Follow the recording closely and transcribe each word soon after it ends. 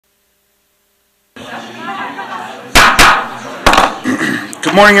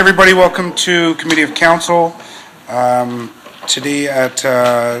Good morning, everybody. Welcome to Committee of Council. Today at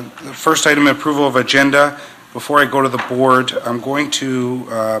the first item, approval of agenda. Before I go to the board, I'm going to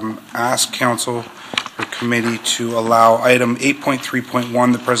ask Council or Committee to allow item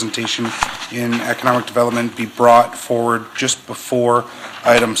 8.3.1, the presentation in economic development, be brought forward just before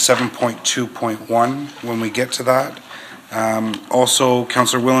item 7.2.1 when we get to that. Also,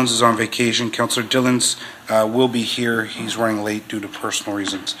 Councillor Willens is on vacation. Councillor Dillons will be here. He's running late due to personal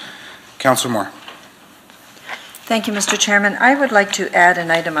reasons. Councillor Moore. Thank you, Mr. Chairman. I would like to add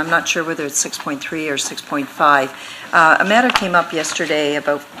an item. I'm not sure whether it's 6.3 or 6.5. A matter came up yesterday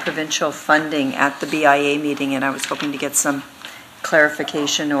about provincial funding at the BIA meeting, and I was hoping to get some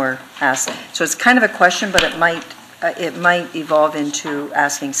clarification or ask. So it's kind of a question, but it might evolve into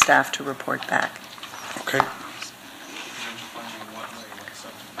asking staff to report back. Okay.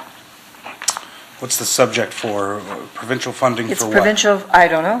 What's the subject for provincial funding for what? It's provincial, I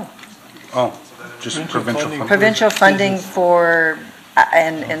don't know. Oh, just provincial funding. Provincial funding for,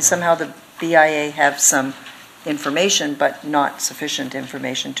 and somehow the BIA have some information, but not sufficient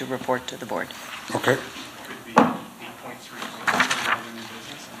information to report to the board. Okay.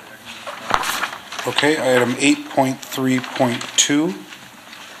 Okay, item 8.3.2.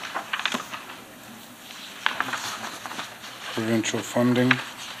 Provincial funding.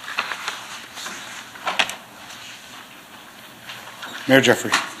 Mayor Jeffrey.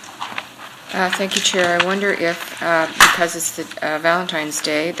 Thank you, Chair. I wonder if, because it's the Valentine's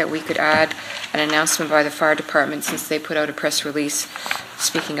Day, that we could add an announcement by the fire department since they put out a press release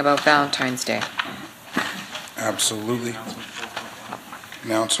speaking about Valentine's Day. Absolutely.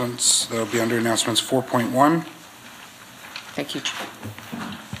 Announcements. That'll be under announcements 4.1. Thank you, Chair.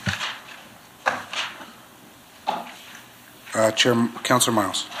 Councillor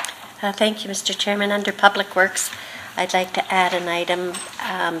Miles. Thank you, Mr. Chairman. Under Public Works, I'd like to add an item,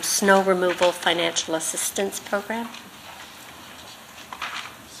 snow removal financial assistance program.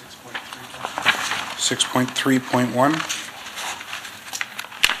 6.3.1.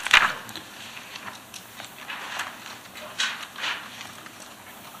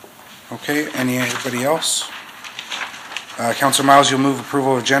 Okay, anybody else? Councillor Miles, you'll move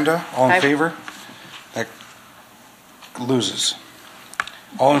approval of agenda. All in favor? That loses.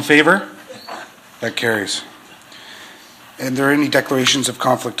 All in favor? That carries. And there any declarations of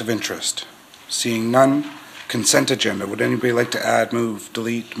conflict of interest? Seeing none, consent agenda. Would anybody like to add, move,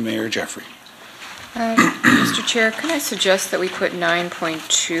 delete? Mayor Jeffrey. Mr. Chair, can I suggest that we put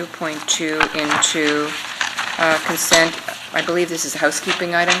 9.2.2 into consent? I believe this is a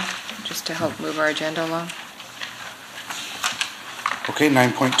housekeeping item, just to help move our agenda along. Okay,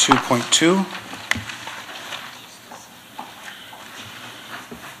 9.2.2.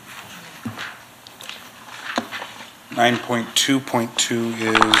 (9.2.2)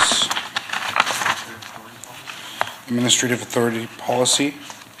 is administrative authority policy.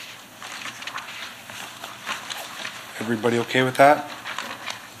 Everybody okay with that?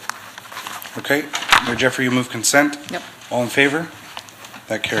 Okay. Mayor Jeffrey, you move consent? Yep. All in favor?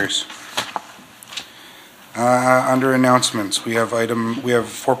 That carries. Under announcements, we have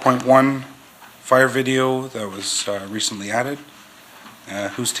 4.1 fire video that was recently added.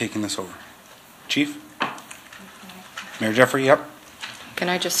 Who's taking this over? Chief? Mayor Jeffrey, yep. Can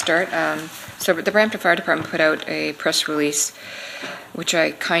I just start? So the Brampton Fire Department put out a press release, which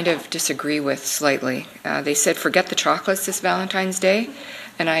I kind of disagree with slightly. They said, forget the chocolates this Valentine's Day,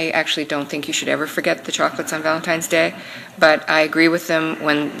 and I actually don't think you should ever forget the chocolates on Valentine's Day, but I agree with them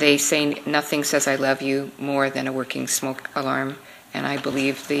when they say nothing says I love you more than a working smoke alarm, and I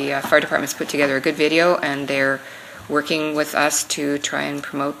believe the fire department's put together a good video, and they're working with us to try and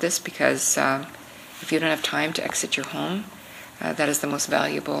promote this because if you don't have time to exit your home, that is the most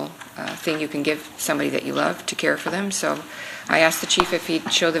valuable thing you can give somebody that you love, to care for them. So I asked the Chief if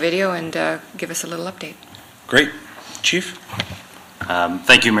he'd show the video and give us a little update. Great. Chief?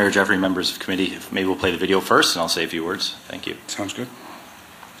 Thank you, Mayor Jeffrey, members of committee. Maybe we'll play the video first and I'll say a few words. Thank you. Sounds good.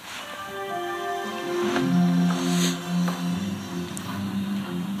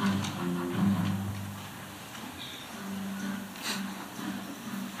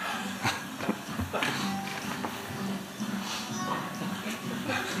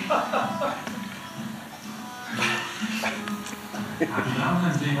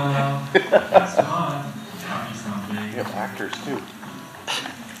 You have actors too.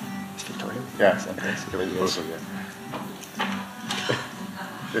 It's Victoria? Yeah, sometimes.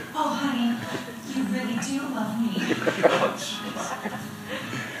 Oh, honey, you really do love me.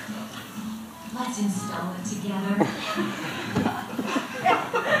 Let's install it together.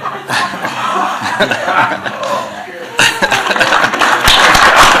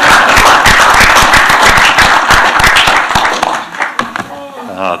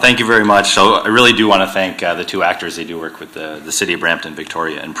 thank you very much. So I really do want to thank the two actors. They do work with the City of Brampton,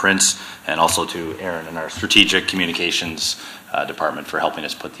 Victoria, and Prince, and also to Aaron and our Strategic Communications Department for helping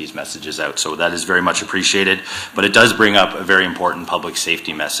us put these messages out. So that is very much appreciated. But it does bring up a very important public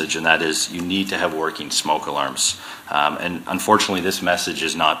safety message, and that is you need to have working smoke alarms. And unfortunately, this message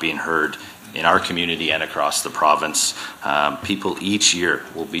is not being heard in our community and across the province. People each year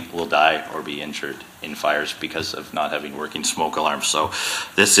will die or be injured in fires because of not having working smoke alarms. So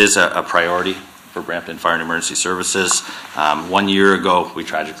this is a priority for Brampton Fire and Emergency Services. 1 year ago, we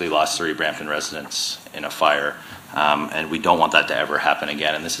tragically lost 3 Brampton residents in a fire. And we don't want that to ever happen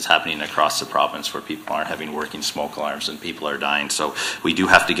again. And this is happening across the province where people aren't having working smoke alarms and people are dying. So we do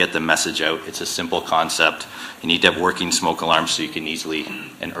have to get the message out. It's a simple concept. You need to have working smoke alarms so you can easily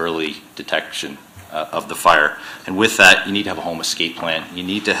and early detection of the fire. And with that, you need to have a home escape plan. You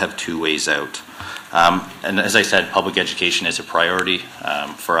need to have 2 ways out. And as I said, public education is a priority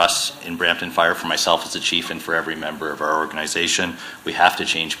for us in Brampton Fire, for myself as the chief and for every member of our organization. We have to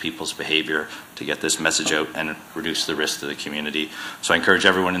change people's behavior to get this message out and reduce the risk to the community. So I encourage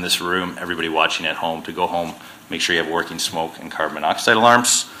everyone in this room, everybody watching at home, to go home, make sure you have working smoke and carbon monoxide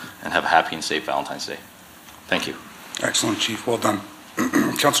alarms, and have a happy and safe Valentine's Day. Thank you. Excellent, Chief. Well done.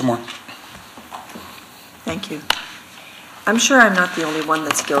 Councillor Moore. Thank you. I'm sure I'm not the only one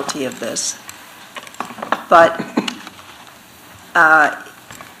that's guilty of this, but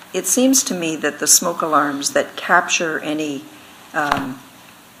it seems to me that the smoke alarms that capture any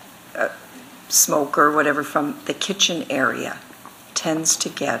smoke or whatever from the kitchen area tends to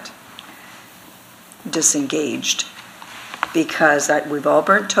get disengaged because we've all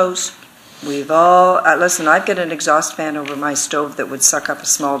burnt toast. We've all, listen, I've got an exhaust fan over my stove that would suck up a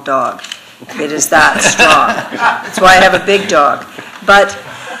small dog. It is that strong. That's why I have a big dog. But,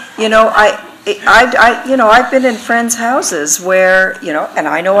 you know, I've been in friends' houses where, you know, and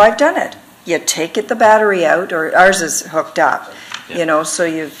I know I've done it. You take the battery out, or ours is hooked up, you know, so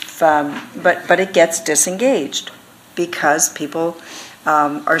you've, but it gets disengaged because people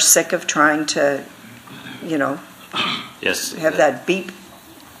are sick of trying to, you know, have that beep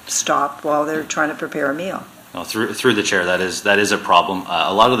stop while they're trying to prepare a meal. No, through the chair, that is a problem.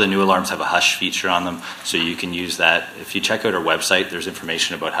 A lot of the new alarms have a hush feature on them, so you can use that. If you check out our website, there's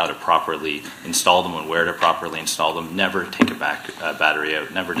information about how to properly install them and where to properly install them. Never take a battery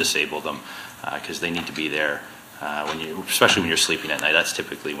out, never disable them, because they need to be there, especially when you're sleeping at night. That's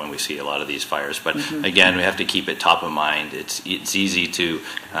typically when we see a lot of these fires. But again, we have to keep it top of mind. It's easy to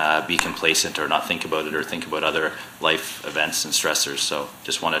be complacent or not think about it or think about other life events and stressors. So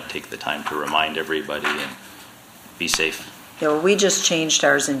just want to take the time to remind everybody and be safe. Yeah, well, we just changed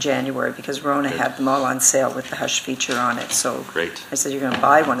ours in January because Rona had them all on sale with the hush feature on it. So great. I said, you're going to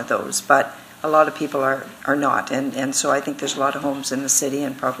buy one of those. But a lot of people are not. And so I think there's a lot of homes in the city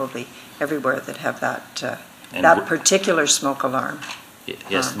and probably everywhere that have that that particular smoke alarm.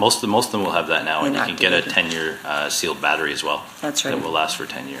 Yes, most of them will have that now, and you can get a 10-year sealed battery as well. That's right. That will last for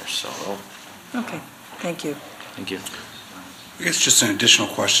 10 years. So. Okay, thank you. Thank you. I guess just an additional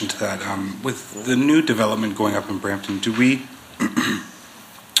question to that. With the new development going up in Brampton, do we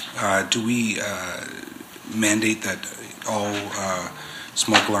mandate that all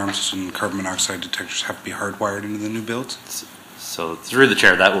smoke alarms and carbon monoxide detectors have to be hardwired into the new builds? So through the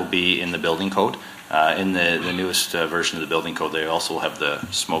chair, that will be in the building code. In the newest version of the building code, they also have the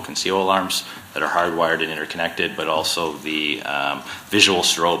smoke and CO alarms that are hardwired and interconnected, but also the visual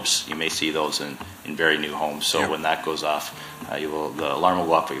strobes. You may see those in very new homes. So when that goes off, the alarm will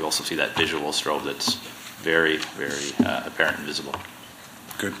go off, but you also see that visual strobe that's very, very apparent and visible.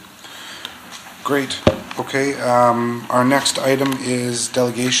 Good. Great. Okay. Our next item is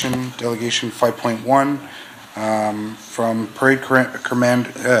delegation 5.1. From Parade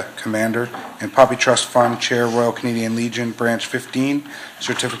Commander and Poppy Trust Fund Chair, Royal Canadian Legion, Branch 15,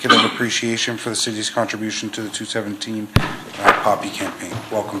 Certificate of Appreciation for the City's contribution to the 2017 Poppy campaign.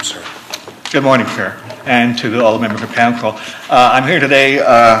 Welcome, sir. Good morning, sir, and to all the members of council. I'm here today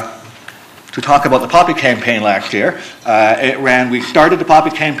to talk about the Poppy campaign last year. We started the Poppy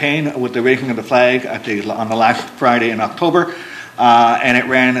campaign with the raising of the flag on the last Friday in October, and it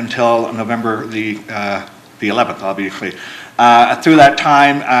ran until November the 11th, obviously. Through that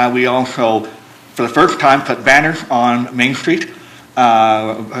time, we also, for the first time, put banners on Main Street,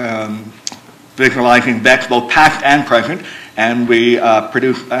 visualizing vets, both past and present, and we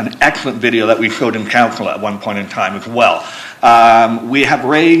produced an excellent video that we showed in council at one point in time as well. We have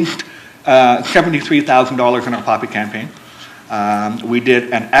raised $73,000 in our Poppy campaign. We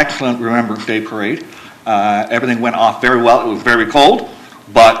did an excellent Remembrance Day parade. Everything went off very well. It was very cold,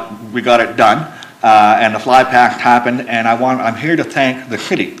 but we got it done. and the fly past happened, and I'm here to thank the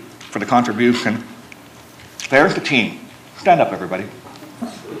city for the contribution. There's the team. Stand up, everybody.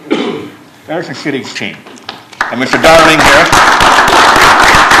 There's the city's team. And Mr. Darling here.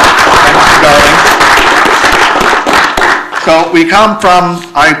 And Mr. Darling. So we come from,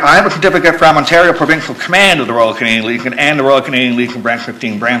 I have a certificate from Ontario Provincial Command of the Royal Canadian Legion and the Royal Canadian Legion Branch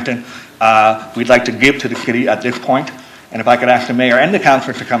 15 Brampton. We'd like to give to the city at this point. And if I could ask the mayor and the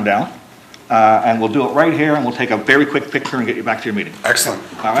councillors to come down, and we'll do it right here, and we'll take a very quick picture and get you back to your meeting. Excellent.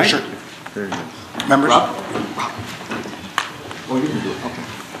 All right? For sure. Very good. Members? Rob? Oh, you can do it. Okay.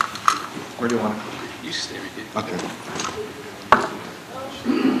 Where do you want it? You stay with it. Okay.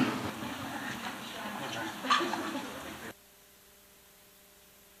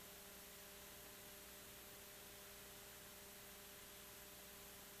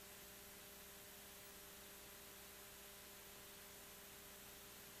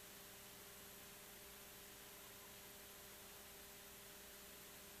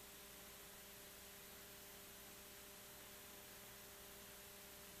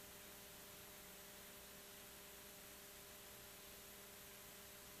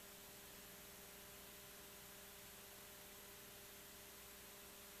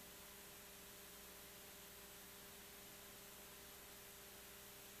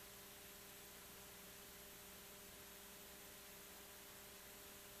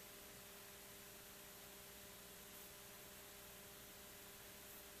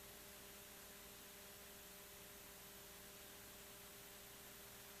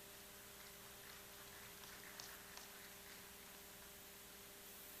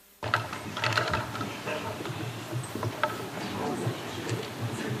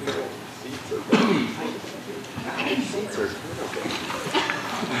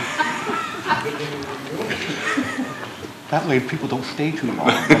 That way people don't stay too long.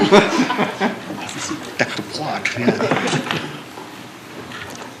 That's the plot, yeah.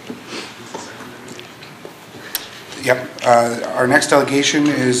 Yep. Our next delegation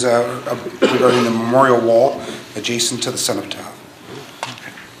is regarding the memorial wall adjacent to the cenotaph.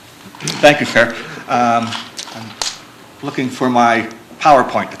 Thank you, sir. I'm looking for my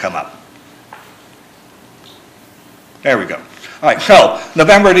PowerPoint to come up. There we go. All right, so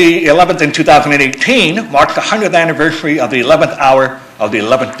November the 11th in 2018 marks the 100th anniversary of the 11th hour of the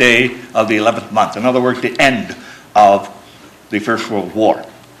 11th day of the 11th month. In other words, the end of the First World War.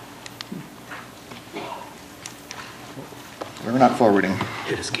 We're not forwarding.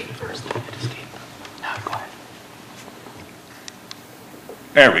 Hit escape first. Hit escape. Now go ahead.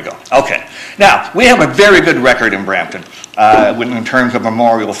 There we go. Okay. Now, we have a very good record in Brampton in terms of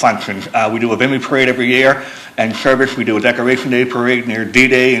memorial functions. We do a Vimy parade every year, and service, we do a Decoration Day parade near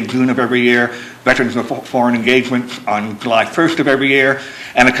D-Day in June of every year, Veterans of Foreign Engagements on July 1st of every year,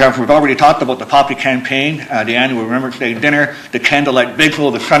 and of course, we've already talked about the Poppy campaign, the annual Remembrance Day dinner, the candlelight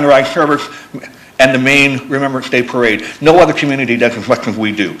vigil, the sunrise service, and the main Remembrance Day parade. No other community does as much as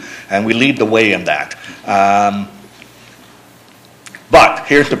we do, and we lead the way in that. But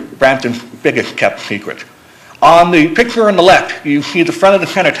here's Brampton's biggest kept secret. On the picture on the left, you see the front of the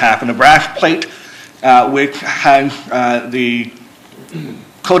cenotaph and the brass plate, which has the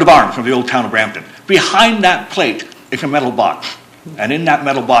coat of arms of the old town of Brampton. Behind that plate is a metal box, and in that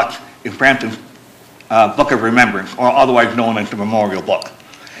metal box is Brampton's Book of Remembrance, or otherwise known as the Memorial Book.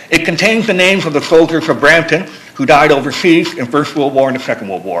 It contains the names of the soldiers of Brampton who died overseas in First World War and the Second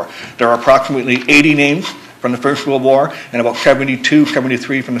World War. There are approximately 80 names from the First World War and about 72,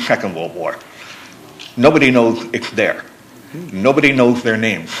 73 from the Second World War. Nobody knows it's there. Nobody knows their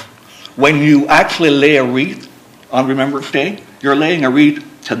names. When you actually lay a wreath on Remembrance Day, you're laying a wreath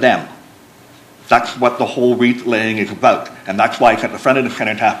to them. That's what the whole wreath laying is about. And that's why it's at the front of the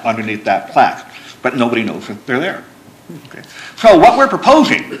cenotaph underneath that plaque. But nobody knows that they're there. Okay. So what we're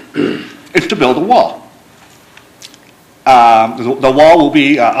proposing is to build a wall. The wall will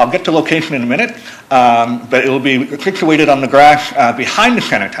be, I'll get to location in a minute, but it will be situated on the grass behind the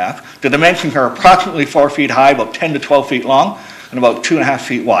cenotaph. The dimensions are approximately 4 feet high, about 10 to 12 feet long, and about 2.5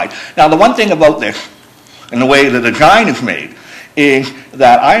 feet wide. Now, the one thing about this, and the way the design is made, is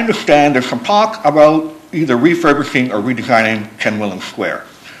that I understand there's some talk about either refurbishing or redesigning Ken Williams Square.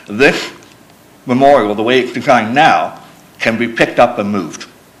 This memorial, the way it's designed now, can be picked up and moved.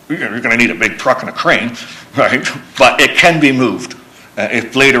 You're going to need a big truck and a crane, right? But it can be moved.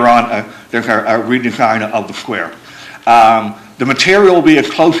 If later on there's a redesign of the square. The material will be as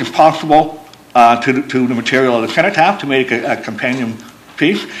close as possible to the material of the cenotaph to make a companion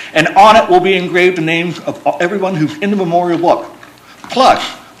piece. And on it will be engraved the names of everyone who's in the memorial book, plus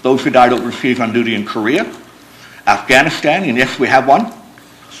those who died overseas on duty in Korea, Afghanistan, and yes, we have one,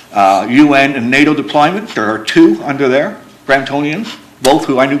 UN and NATO deployments. There are 2 under there, Bramptonians, both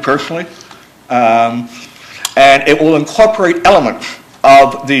who I knew personally. And it will incorporate elements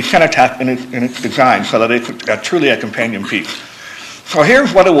of the cenotaph in its design so that it's truly a companion piece. So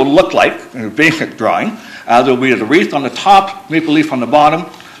here's what it will look like in a basic drawing. There will be the wreath on the top, maple leaf on the bottom.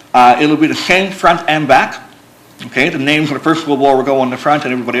 It'll be the same front and back. Okay, the names of the First World War will go on the front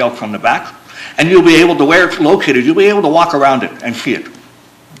and everybody else on the back. And you'll be able to, where it's located, you'll be able to walk around it and see it.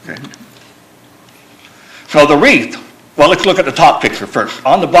 Okay. So the wreath, well, let's look at the top picture first.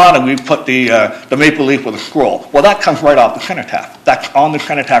 On the bottom, we've put the maple leaf with a scroll. Well, that comes right off the cenotaph. That's on the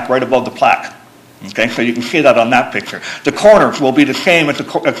cenotaph right above the plaque. Okay, so you can see that on that picture. The corners will be the same as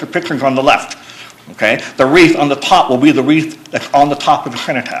the pictures on the left. Okay, the wreath on the top will be the wreath that's on the top of the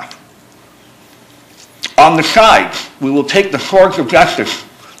cenotaph. On the sides, we will take the swords of justice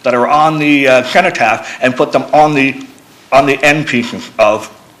that are on the cenotaph and put them on the end pieces of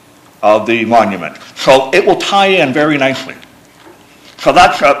the monument. So it will tie in very nicely. So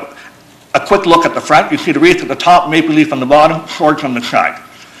that's a quick look at the front. You see the wreath at the top, maple leaf on the bottom, swords on the side.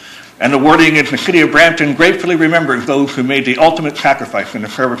 And the wording is, the city of Brampton gratefully remembers those who made the ultimate sacrifice in the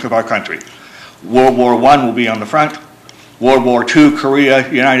service of our country. World War I will be on the front. World War II,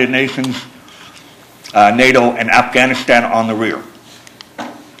 Korea, United Nations, NATO, and Afghanistan on the rear.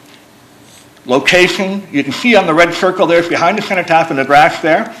 Location, you can see on the red circle there, it's behind the cenotaph in the grass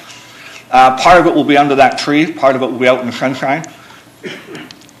there. Part of it will be under that tree, part of it will be out in the sunshine.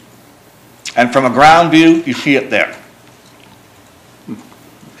 And from a ground view, you see it there.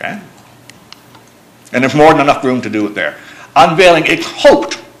 Okay? And there's more than enough room to do it there. Unveiling, it's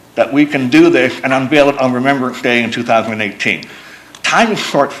hoped that we can do this and unveil it on Remembrance Day in 2018. Time is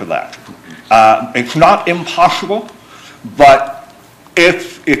short for that. It's not impossible, but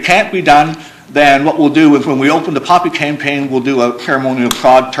if it can't be done, then what we'll do is when we open the Poppy campaign, we'll do a ceremonial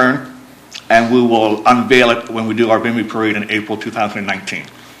sod turn, and we will unveil it when we do our Bimini Parade in April 2019.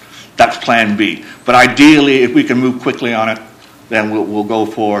 That's plan B. But ideally, if we can move quickly on it, then we'll go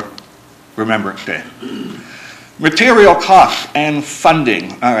for Remembrance Day. Material costs and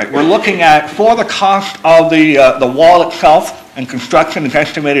funding. All right, we're looking at, for the cost of the wall itself and construction is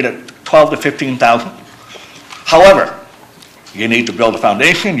estimated at $12,000 to $15,000. However, you need to build a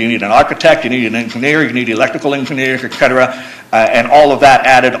foundation, you need an architect, you need an engineer, you need electrical engineers, etc. And all of that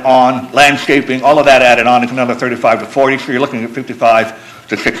added on, landscaping, all of that added on is another $35,000 to $40,000, so you're looking at $55,000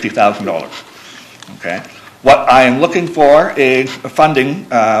 to $60,000. Okay. What I am looking for is funding.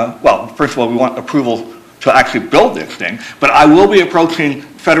 Well, first of all, we want approval to actually build this thing, but I will be approaching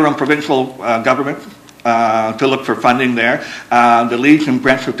federal and provincial government to look for funding there. The Legion,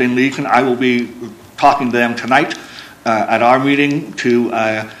 Brentford Legion, I will be talking to them tonight at our meeting to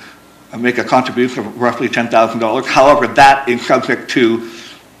make a contribution of roughly $10,000. However, that is subject to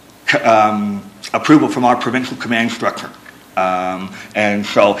approval from our provincial command structure. And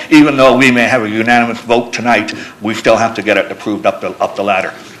so even though we may have a unanimous vote tonight, we still have to get it approved up the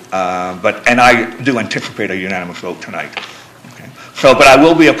ladder. And I do anticipate a unanimous vote tonight. Okay. So, but I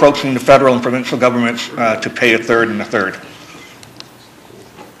will be approaching the federal and provincial governments to pay a third and a third.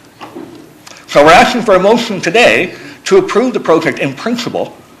 So we're asking for a motion today to approve the project in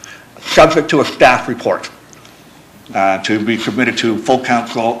principle, subject to a staff report to be submitted to full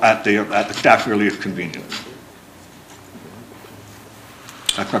council at the staff's earliest convenience.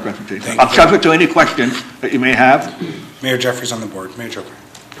 That's my presentation. I'm subject to any questions that you may have. Mayor Jeffrey's on the board. Mayor Jeffrey.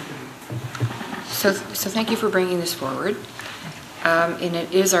 So thank you for bringing this forward. And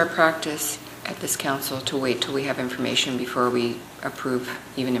it is our practice at this council to wait till we have information before we approve,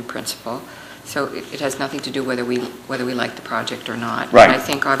 even in principle. So it has nothing to do whether we like the project or not. Right. And I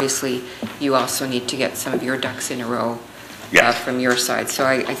think obviously you also need to get some of your ducks in a row from your side. So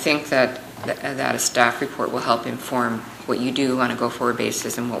I think that a staff report will help inform what you do on a go-forward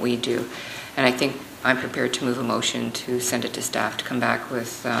basis and what we do. And I think I'm prepared to move a motion to send it to staff to come back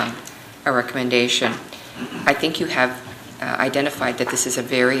with a recommendation. I think you have identified that this is a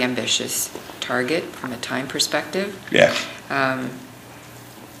very ambitious target from a time perspective. Yes.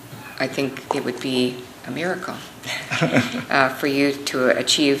 I think it would be a miracle for you to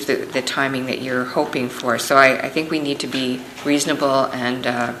achieve the timing that you're hoping for. So I think we need to be reasonable and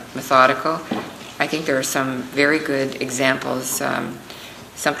methodical. I think there are some very good examples.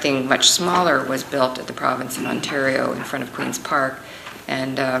 Something much smaller was built at the province of Ontario in front of Queen's Park.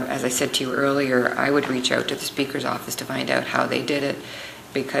 And as I said to you earlier, I would reach out to the Speaker's office to find out how they did it,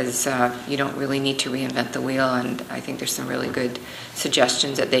 because you don't really need to reinvent the wheel, and I think there's some really good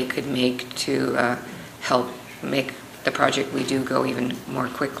suggestions that they could make to help make the project we do go even more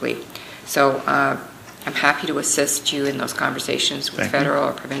quickly. So I'm happy to assist you in those conversations with Thank you. federal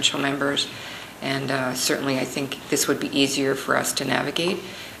or provincial members. And certainly I think this would be easier for us to navigate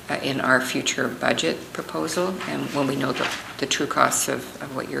in our future budget proposal and when we know the true costs of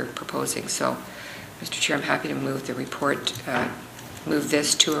what you're proposing. So, Mr. Chair, I'm happy to move the report, move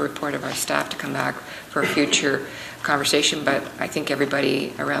this to a report of our staff to come back for a future conversation. But I think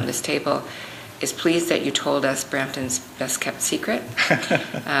everybody around this table is pleased that you told us Brampton's best kept secret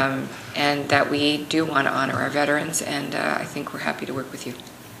and that we do want to honor our veterans, and I think we're happy to work with you.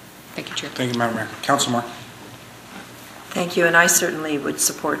 Thank you, Chair. Thank you, Madam Mayor. Councilor Moore. Thank you, and I certainly would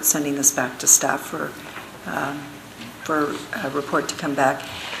support sending this back to staff for a report to come back.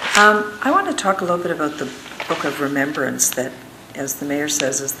 I want to talk a little bit about the Book of Remembrance that, as the Mayor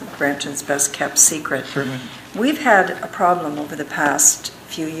says, is the Brampton's best kept secret. Certainly. We've had a problem over the past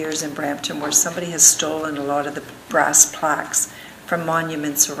few years in Brampton where somebody has stolen a lot of the brass plaques from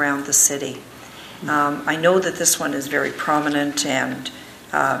monuments around the city. I know that this one is very prominent and,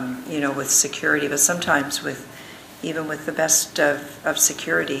 with security, but sometimes even with the best of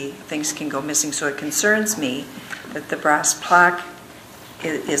security, things can go missing. So it concerns me that the brass plaque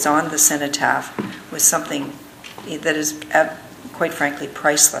is on the cenotaph with something that is, quite frankly,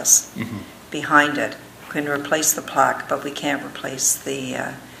 priceless behind it. We can replace the plaque, but we can't replace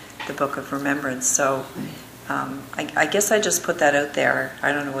the Book of Remembrance. So I guess I just put that out there.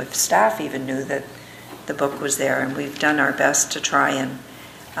 I don't know if staff even knew that the book was there, and we've done our best to try and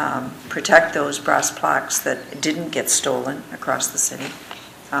protect those brass plaques that didn't get stolen across the city.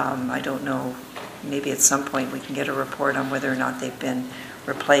 I don't know, maybe at some point we can get a report on whether or not they've been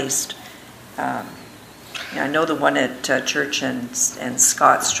replaced. I know the one at Church and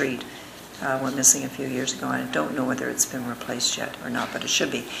Scott Street went missing a few years ago, and I don't know whether it's been replaced yet or not, but it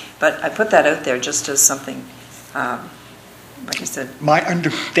should be. But I put that out there just as something, like I said. My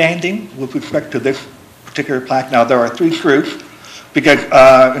understanding with respect to this particular plaque, now there are 3 screws, because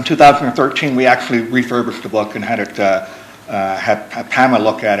in 2013 we actually refurbished the book and had it had PAMA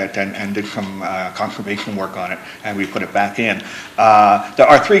look at it and did some conservation work on it, and we put it back in. There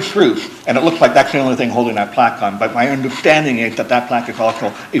are 3 screws, and it looks like that's the only thing holding that plaque on, but my understanding is that plaque is also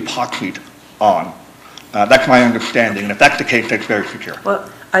epoxied on. That's my understanding, and if that's the case, that's very secure. Well,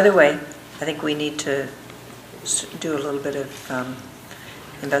 either way, I think we need to do a little bit of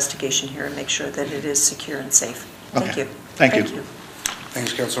investigation here and make sure that it is secure and safe. Thank you. Thank you.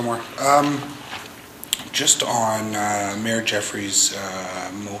 Thanks, Councilor Moore. Just on Mayor Jeffrey's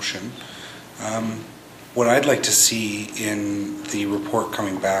motion, what I'd like to see in the report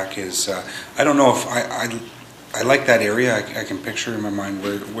coming back is, I don't know if I like that area. I can picture in my mind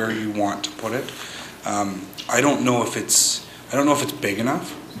where you want to put it. I don't know if it's big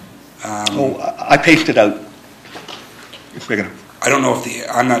enough. I pasted out. It's big enough. I don't know if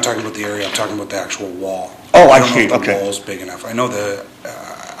I'm not talking about the area. I'm talking about the actual wall. Oh, I don't see. know if the Okay. wall is big enough. I know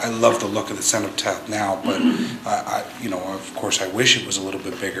I love the look of the cenotaph now, but of course, I wish it was a little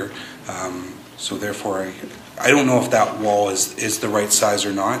bit bigger. So therefore, I don't know if that wall is the right size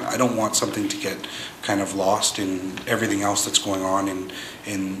or not. I don't want something to get kind of lost in everything else that's going on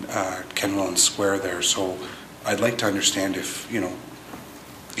in Kenwell Square there. So I'd like to understand if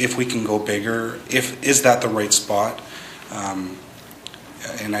we can go bigger. Is that the right spot?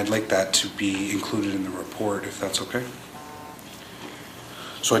 And I'd like that to be included in the report, if that's okay.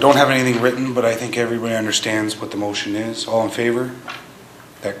 So I don't have anything written, but I think everybody understands what the motion is. All in favor?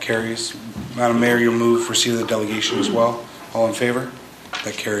 That carries. Madam Mayor, you'll move for receipt of the delegation as well. All in favor?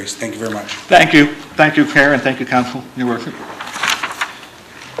 That carries. Thank you very much. Thank you. Thank you, Chair, and thank you, Council. You're welcome.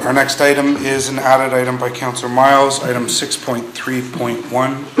 Our next item is an added item by Councillor Miles, item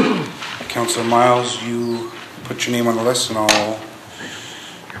 6.3.1. Councillor Miles, you put your name on the list and I'll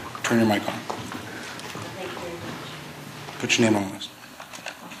turn your mic on. Put your name on the list.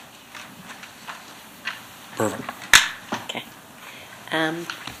 Perfect. Okay.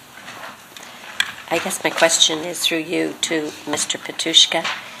 I guess my question is through you to Mr. Patushka.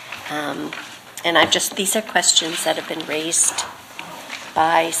 And these are questions that have been raised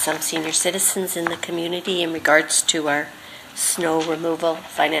by some senior citizens in the community in regards to our snow removal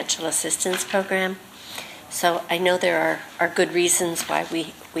financial assistance program. So I know there are good reasons why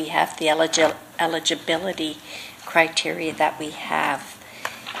we have the eligibility criteria that we have,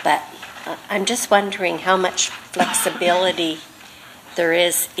 but I'm just wondering how much flexibility there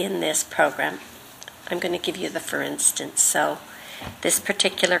is in this program. I'm going to give you the for instance. So this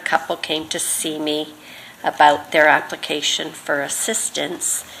particular couple came to see me about their application for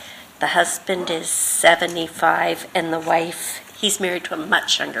assistance. The husband is 75 and the wife, he's married to a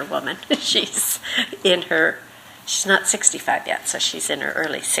much younger woman. She's not 65 yet, so she's in her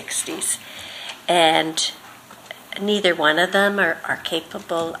early 60s. and neither one of them are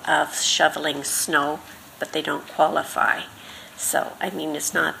capable of shoveling snow, but they don't qualify. So, I mean,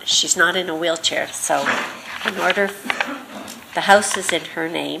 she's not in a wheelchair, so in order, the house is in her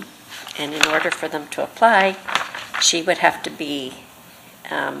name, and in order for them to apply, she would have to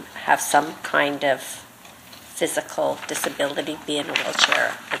have some kind of physical disability, be in a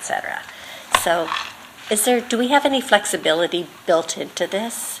wheelchair, etc. So, do we have any flexibility built into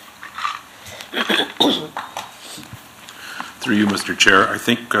this? Through you, Mr. Chair, I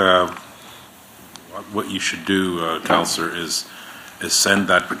think what you should do, Councillor, is send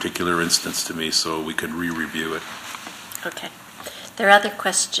that particular instance to me so we can re-review it. Okay. Their other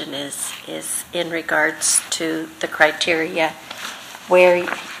question is in regards to the criteria where,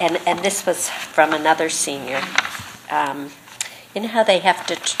 and this was from another senior, you know how they have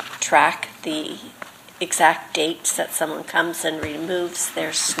to track the exact dates that someone comes and removes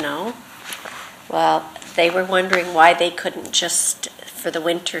their snow? Well, they were wondering why they couldn't just, for the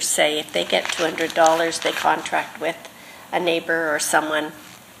winter, say, if they get $200, they contract with a neighbor or someone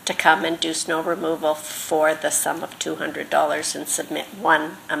to come and do snow removal for the sum of $200 and submit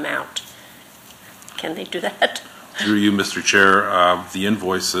one amount. Can they do that? Through you, Mr. Chair, the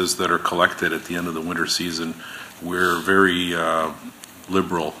invoices that are collected at the end of the winter season, we're very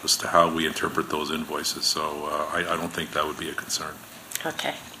liberal as to how we interpret those invoices, so I don't think that would be a concern.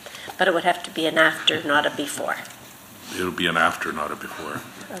 Okay. But it would have to be an after, not a before. It'll be an after, not a before.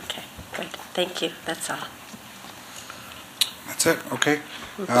 Okay, good. Thank you. That's all. That's it, okay.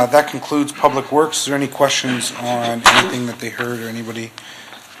 That concludes Public Works. Is there any questions on anything that they heard or anybody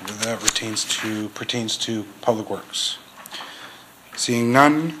that pertains to Public Works? Seeing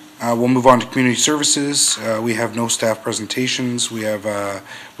none, we'll move on to Community Services. We have no staff presentations. We have a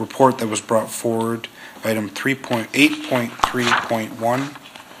report that was brought forward, item 8.3.1,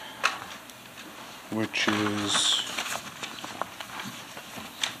 which is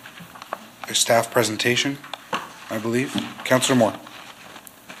a staff presentation, I believe. Councillor Moore,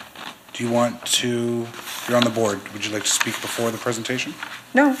 do you want to, you're on the board, would you like to speak before the presentation?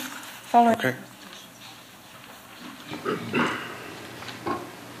 No, follow. Okay.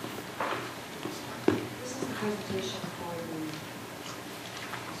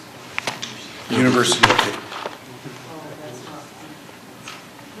 University update.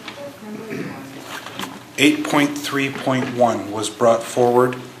 8.3.1 was brought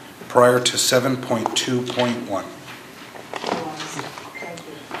forward prior to 7.2.1.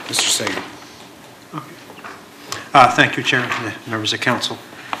 Mr. Sagan. Thank you, Chair, and members of Council.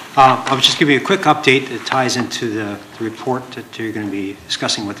 I'll just give you a quick update that ties into the report that you're going to be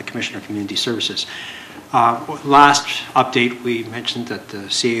discussing with the Commissioner of Community Services. Last update, we mentioned that the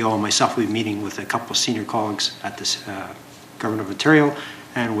CAO and myself will be meeting with a couple of senior colleagues at the Government of Ontario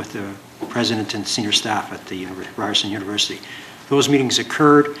and with the President and senior staff at the Ryerson University. Those meetings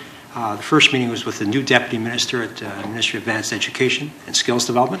occurred. The first meeting was with the new Deputy Minister at Ministry of Advanced Education and Skills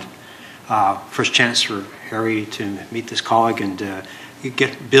Development. First chance for Harry to meet this colleague and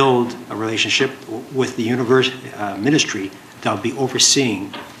build a relationship with the ministry that will be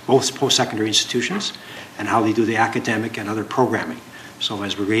overseeing both post-secondary institutions and how they do the academic and other programming. So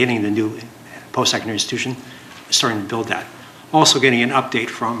as we're creating the new post-secondary institution, starting to build that. Also getting an update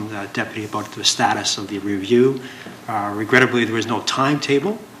from the Deputy about the status of the review. Regrettably, there is no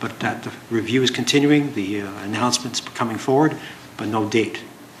timetable, but that the review is continuing, the announcements coming forward, but no date,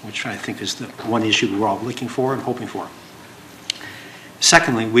 which I think is the one issue we're all looking for and hoping for.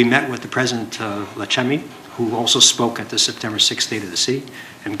 Secondly, we met with the President Lachemi, who also spoke at the September 6th State of the City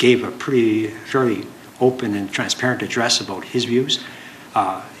and gave a fairly open and transparent address about his views.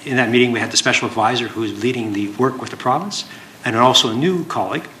 In that meeting, we had the special advisor who is leading the work with the province, and also a new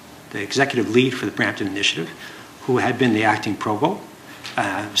colleague, the executive lead for the Brampton Initiative, who had been the acting provost,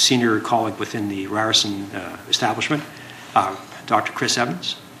 senior colleague within the Ryerson establishment, Dr. Chris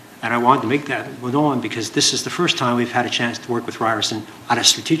Evans. And I wanted to make that known because this is the first time we've had a chance to work with Ryerson at a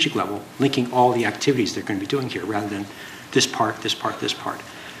strategic level, linking all the activities they're going to be doing here rather than this part, this part, this part.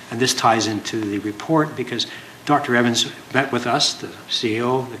 And this ties into the report because Dr. Evans met with us, the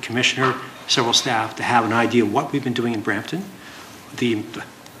CEO, the Commissioner, several staff, to have an idea of what we've been doing in Brampton, the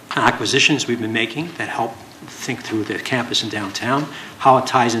acquisitions we've been making that help think through the campus in downtown, how it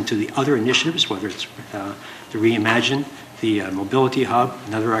ties into the other initiatives, whether it's the Reimagine, the Mobility Hub,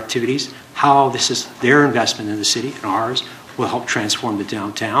 and other activities, how this is their investment in the city and ours will help transform the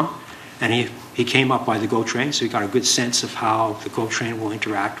downtown. And he came up by the GO train, so he got a good sense of how the GO train will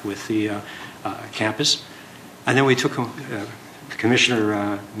interact with the campus. And then we took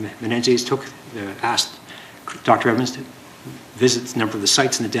Commissioner Menendez asked Dr. Evans to visit a number of the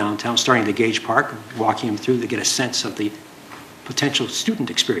sites in the downtown, starting at the Gage Park, walking them through to get a sense of the potential student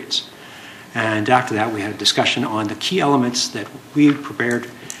experience. And after that, we had a discussion on the key elements that we prepared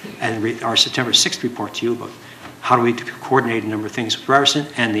and our September 6th report to you about how do we coordinate a number of things with Ryerson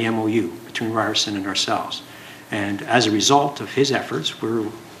and the MOU between Ryerson and ourselves. And as a result of his efforts,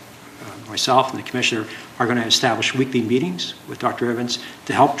 myself and the Commissioner are going to establish weekly meetings with Dr. Evans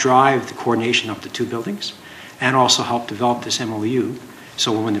to help drive the coordination of the two buildings and also help develop this MOU.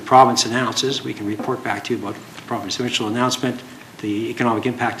 So when the province announces, we can report back to you about the provincial announcement, the economic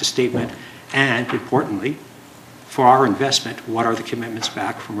impact statement, and importantly, for our investment, what are the commitments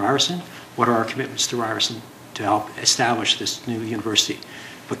back from Ryerson? What are our commitments to Ryerson to help establish this new university?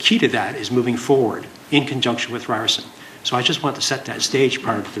 But key to that is moving forward in conjunction with Ryerson. So I just want to set that stage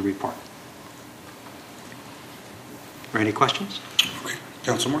prior to the report. Are any questions? Okay,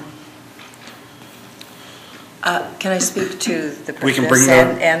 Councilor Moore? Can I speak to the We can purpose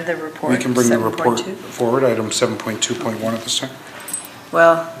bring and the report? We can bring the report 7.2? forward, item 7.2.1 at this time.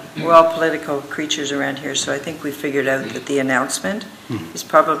 Well, we're all political creatures around here, so I think we figured out that the announcement is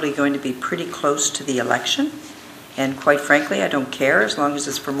probably going to be pretty close to the election. And quite frankly, I don't care as long as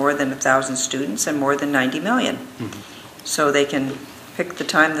it's for more than 1,000 students and more than 90 million. So they can pick the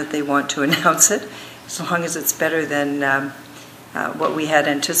time that they want to announce it, as long as it's better than what we had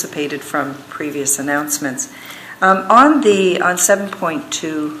anticipated from previous announcements. On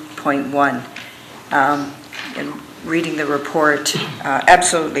 7.2.1, and reading the report,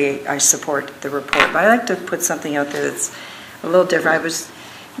 absolutely I support the report. But I like to put something out there that's a little different.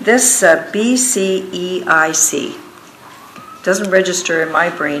 This BCEIC doesn't register in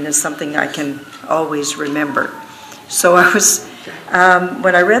my brain as something I can always remember. So I was,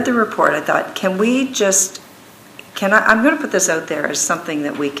 when I read the report, I thought, I'm going to put this out there as something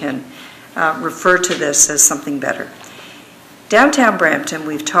that we can refer to this as something better. Downtown Brampton,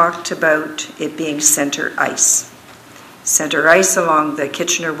 we've talked about it being center ice. Center ice along the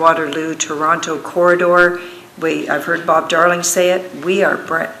Kitchener-Waterloo-Toronto corridor. I've heard Bob Darling say it.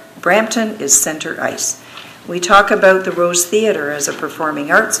 Brampton is center ice. We talk about the Rose Theatre as a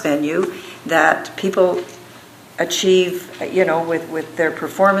performing arts venue that people achieve, with their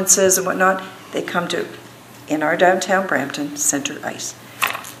performances and whatnot. They come to, in our downtown Brampton, center ice.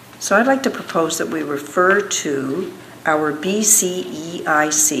 So I'd like to propose that we refer to our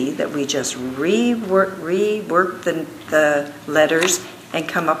BCEIC, that we just rework the letters and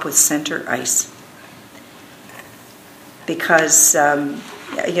come up with center ice. Because, I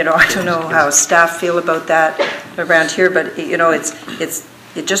don't know how staff feel about that around here, but, it's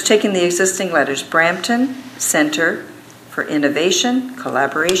just taking the existing letters, Brampton Center for Innovation,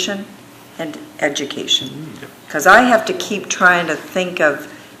 Collaboration, and Education. Because I have to keep trying to think of,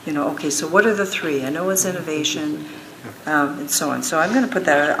 okay, so what are the three? I know it's innovation, and so on. So I'm going to put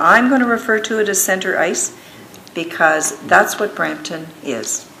that out. I'm going to refer to it as center ice because that's what Brampton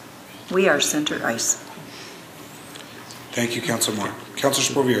is. We are center ice. Thank you, Councilor Moore.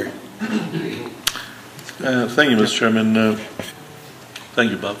 Councilor Spovieri. Thank you, Mr. Chairman.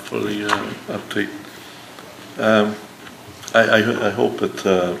 Thank you, Bob, for the update. I hope that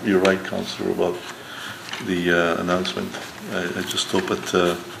you're right, Councillor, about the announcement. I just hope that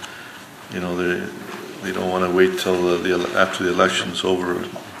they don't want to wait till after the election's over.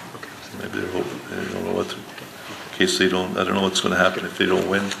 Maybe they don't know what. In case they don't, I don't know what's going to happen if they don't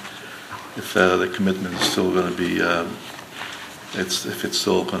win. If the commitment is still going to be, if it's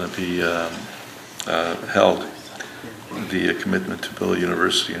still going to be held, the commitment to build a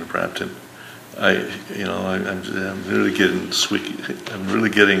university in Brampton. I'm really getting squeaky. I'm really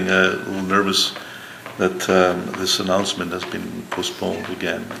getting a little nervous that this announcement has been postponed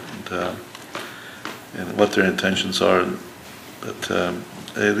again, and what their intentions are. But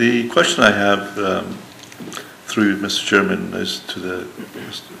the question I have, through Mr. Chairman, is to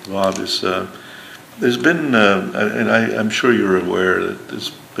Mr. Bob, is there's been, and I'm sure you're aware that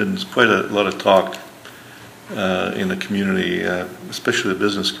there's been quite a lot of talk in the community, especially the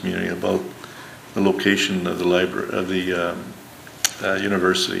business community, about the location of the library, of the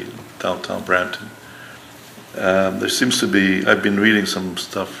university, downtown Brampton. There seems to be, I've been reading some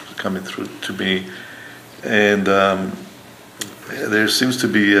stuff coming through to me, and there seems to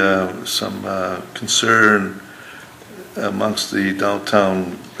be some concern amongst the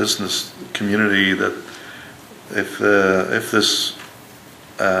downtown business community that if this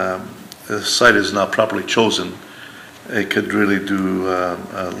site is not properly chosen, it could really do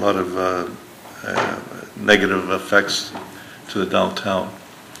a lot of negative effects to the downtown.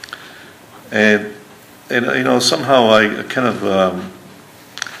 And somehow I kind of,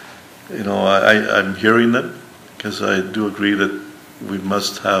 I'm hearing that because I do agree that we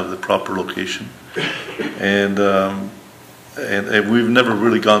must have the proper location. And we've never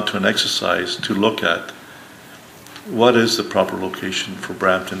really gone to an exercise to look at what is the proper location for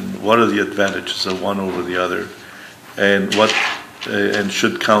Brampton, what are the advantages of one over the other, and and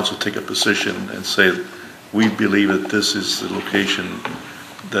should council take a position and say, we believe that this is the location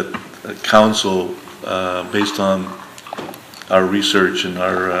that council, based on our research and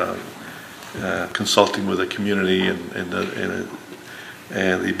our consulting with the community and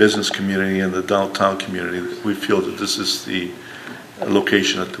the business community and the downtown community, we feel that this is the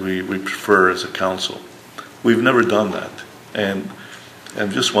location that we prefer as a council. We've never done that, and I'm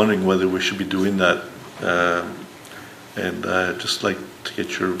just wondering whether we should be doing that, and I'd just like to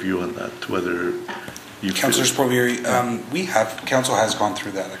get your view on that, whether you... Councillor Sprovieri, council has gone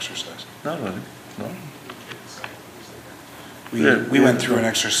through that exercise. Not really, no. We went through an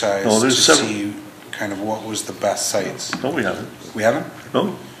exercise to see kind of what was the best sites. No, we haven't. We haven't?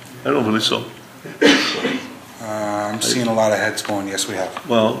 No, I don't believe so. I'm seeing a lot of heads going, yes, we have.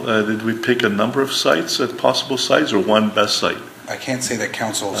 Well, did we pick a number of sites, possible sites, or one best site? I can't say that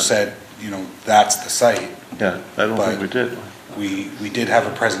council said, that's the site. Yeah, I don't think we did. We did have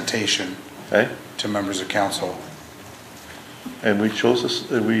a presentation to members of council. And we chose this,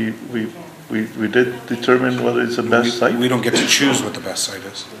 we did determine whether it's the best site? We don't get to choose what the best site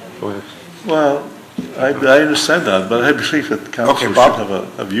is. Well, I understand that, but I believe that the council should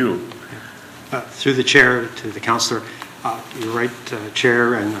have a view. Through the chair to the councillor, you're right,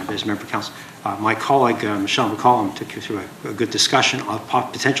 chair and as member of council. My colleague Michelle McCollum took you through a good discussion of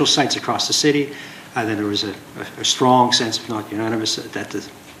potential sites across the city. Then there was a strong sense, if not unanimous, that the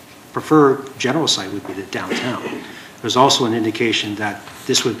preferred general site would be the downtown. There's also an indication that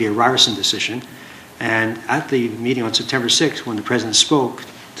this would be a Ryerson decision. And at the meeting on September 6th, when the president spoke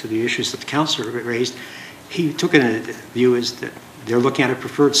to the issues that the councillor raised, he took a view is that they're looking at a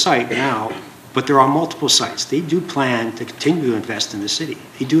preferred site now, but there are multiple sites. They do plan to continue to invest in the city.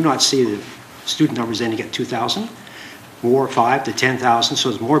 They do not see the student numbers ending at 2,000, more 5 to 10,000, so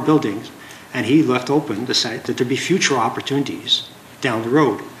there's more buildings. And he left open the site that there'd be future opportunities down the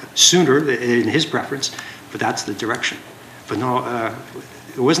road, sooner in his preference, but that's the direction. But no,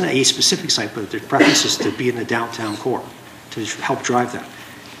 it wasn't a specific site, but the preference is to be in the downtown core to help drive that.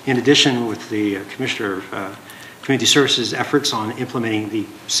 In addition, with the Commissioner of Community Services efforts on implementing the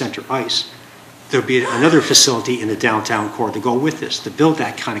center ice, there'll be another facility in the downtown core to go with this, to build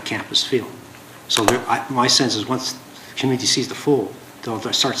that kind of campus feel. So my sense is once the community sees the full, they'll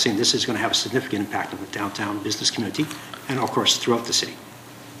start saying this is going to have a significant impact on the downtown business community and, of course, throughout the city.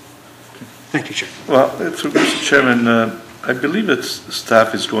 Thank you, Chair. Well, through Mr. Chairman, I believe that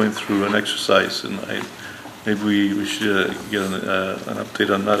staff is going through an exercise, and maybe we should get an update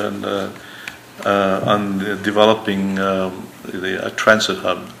on that, and on developing a transit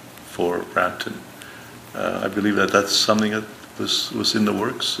hub for Brampton. I believe that that's something that was in the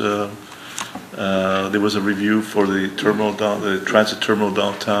works. There was a review for the transit terminal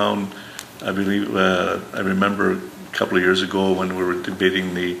downtown. I believe I remember a couple of years ago when we were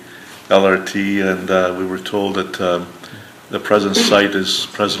debating the LRT, and we were told that the present site is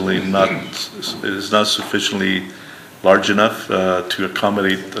presently not sufficiently large enough to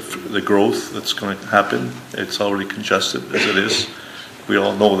accommodate the growth that's going to happen. It's already congested as it is. We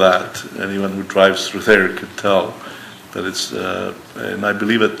all know that. Anyone who drives through there could tell that it's. And I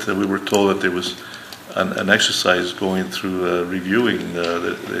believe that we were told that there was an exercise going through reviewing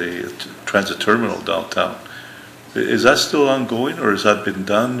the transit terminal downtown. Is that still ongoing, or has that been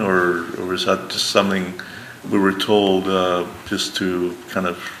done, or is that just something we were told just to kind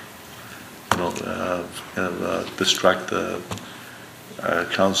of, distract the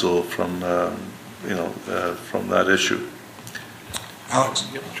council from, from that issue? Alex?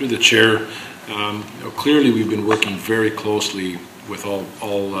 Through the chair, clearly we've been working very closely with all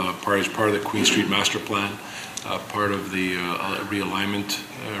parties, part of the Queen Street Master Plan, part of the realignment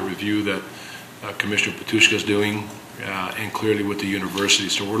review that Commissioner Petushka is doing, and clearly with the university.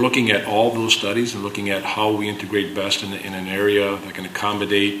 So we're looking at all those studies and looking at how we integrate best in an area that can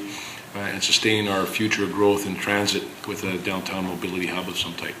accommodate and sustain our future growth in transit with a downtown mobility hub of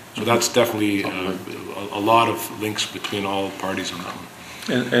some type. So that's definitely a lot of links between all parties on that one.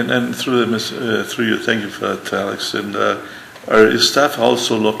 And through you, thank you for that, Alex. And is staff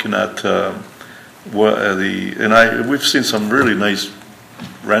also looking at we've seen some really nice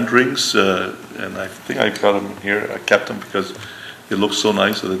renderings, and I think I got them here. I kept them because it looks so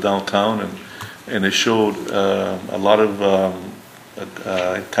nice at the downtown, and it showed a lot of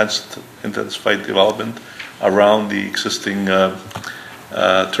intensified development around the existing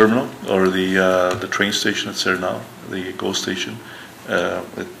terminal, or the train station that's there now, the GO station.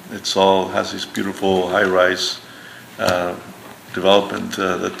 It's all has this beautiful high-rise development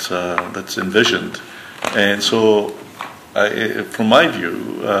that's envisioned. And so, from my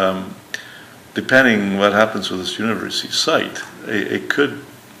view, depending what happens with this university site, it could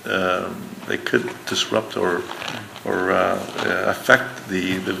disrupt or affect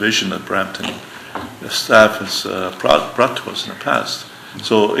the vision that Brampton staff has brought to us in the past.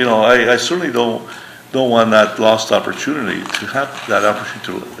 So, I certainly don't want that lost opportunity to have that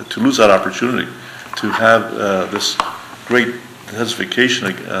opportunity to lose that opportunity to have this great intensification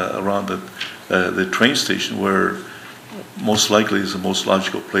around the train station, where most likely is the most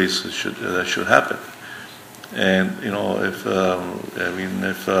logical place that should happen. And if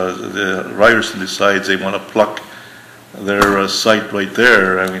the Ryerson decides they want to pluck their site right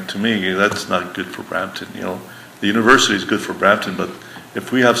there, to me that's not good for Brampton. The university is good for Brampton, but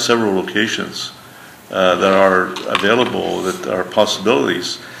if we have several locations that are available, that are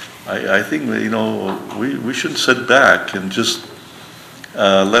possibilities, I think that, we shouldn't sit back and just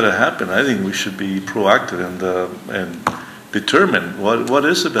let it happen. I think we should be proactive and determine what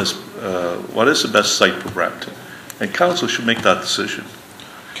is the best site for Brampton, and council should make that decision.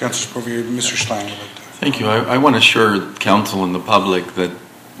 Councillor Spovier, Mr. Schlein. Thank you. I want to assure council and the public that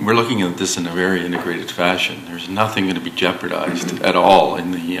we're looking at this in a very integrated fashion. There's nothing going to be jeopardized at all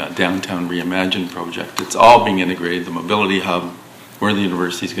in the Downtown Reimagine project. It's all being integrated. The mobility hub, where the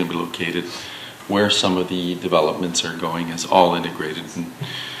university is going to be located, where some of the developments are going, is all integrated. And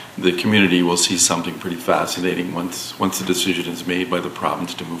the community will see something pretty fascinating once the decision is made by the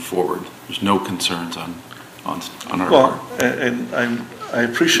province to move forward. There's no concerns on our part. And I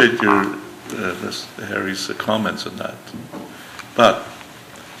appreciate your Mr. Harry's comments on that, but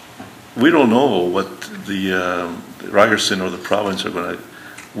we don't know what the Ryerson or the province are going to.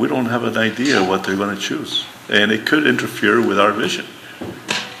 We don't have an idea what they're going to choose, and it could interfere with our vision.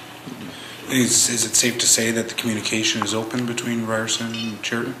 Is it safe to say that the communication is open between Ryerson and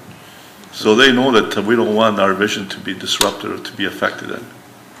Sheridan? So they know that we don't want our vision to be disrupted or to be affected.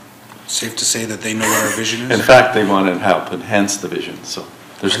 Safe to say that they know what our vision is? In fact, they want to help enhance the vision. So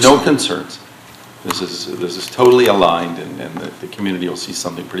there's no concerns. This is totally aligned, and the community will see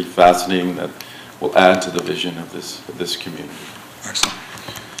something pretty fascinating that will add to the vision of this community. Excellent.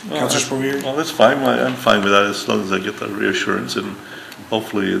 Councillor Spovier? Well, that's fine. I'm fine with that as long as I get that reassurance, and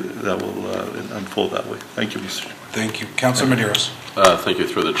hopefully that will unfold that way. Thank you, Mr. Chair. Thank you. Councillor Medeiros. Thank you,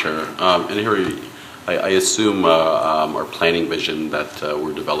 through the chair. And here, I assume our planning vision that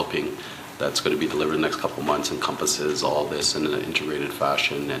we're developing, that's going to be delivered in the next couple of months, encompasses all this in an integrated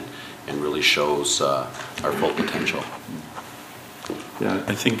fashion and really shows our full potential. Yeah,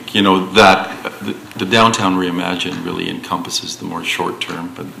 I think that the Downtown Reimagine really encompasses the more short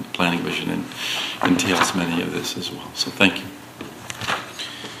term, but the planning vision entails many of this as well. So thank you.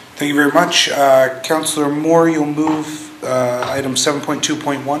 Thank you very much. Councillor Moore, you'll move item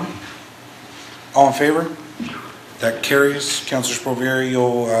 7.2.1. All in favor? That carries. Councillor Spovier,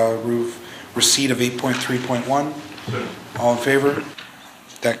 you'll move receipt of 8.3.1. All in favor?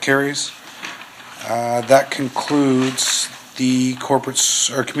 That carries. That concludes the corporate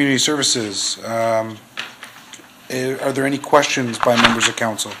or community services. Are there any questions by members of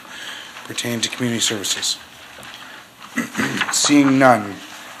council pertaining to community services? Seeing none,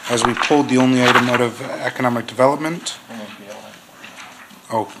 as we pulled the only item out of economic development.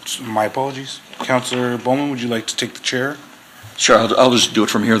 Oh, my apologies. Councillor Bowman, would you like to take the chair? Sure, I'll just do it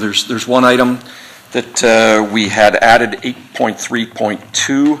from here. There's one item that we had added,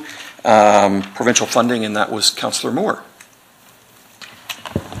 8.3.2, provincial funding, and that was Councillor Moore.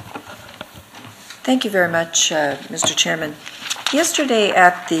 Thank you very much, Mr. Chairman. Yesterday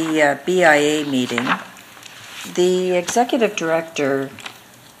at the BIA meeting, the executive director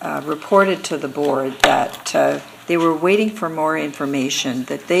reported to the board that they were waiting for more information,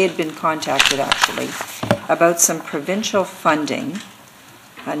 that they had been contacted actually about some provincial funding.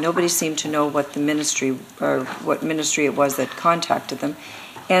 Nobody seemed to know what the ministry or what ministry it was that contacted them.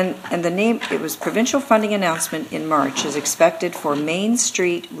 And the name, it was provincial funding announcement in March is expected for Main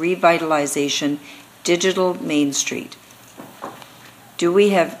Street Revitalization, Digital Main Street. Do we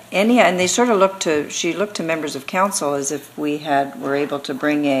have any, and they sort of she looked to members of council as if we were able to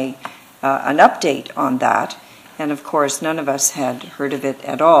bring an update on that. And of course, none of us had heard of it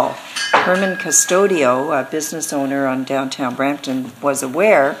at all. Herman Custodio, a business owner on downtown Brampton, was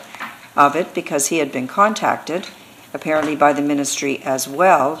aware of it because he had been contacted, apparently by the ministry as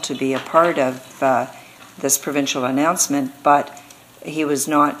well, to be a part of this provincial announcement, but he was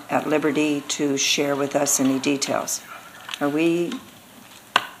not at liberty to share with us any details. Are we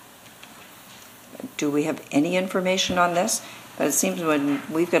do we have any information on this? But it seems when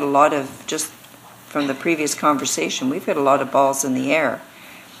we've got a lot of, just from the previous conversation, we've got a lot of balls in the air,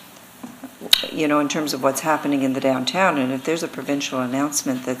 you know, in terms of what's happening in the downtown. And if there's a provincial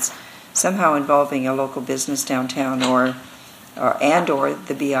announcement that's somehow involving a local business downtown or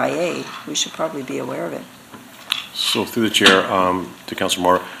the BIA, we should probably be aware of it. So through the chair, to Councillor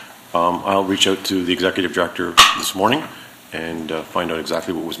Moore, I'll reach out to the executive director this morning and find out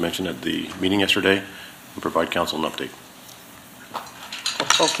exactly what was mentioned at the meeting yesterday and provide council an update.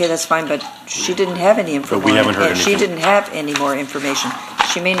 Okay, that's fine, but she didn't have any information. But we haven't heard anything. She didn't have any more information.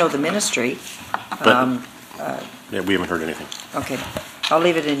 She may know the ministry. But, yeah, we haven't heard anything. Okay, I'll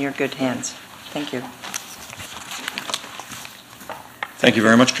leave it in your good hands. Thank you. Thank you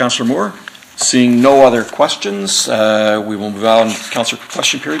very much, Councillor Moore. Seeing no other questions, we will move on to Councillor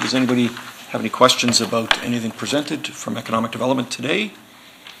question period. Does anybody have any questions about anything presented from Economic Development today?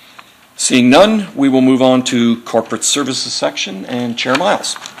 Seeing none, we will move on to Corporate Services section and Chair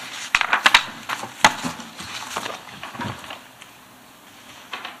Miles.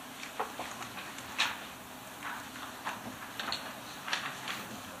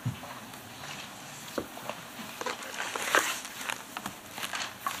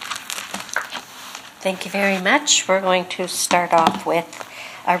 Thank you very much. We're going to start off with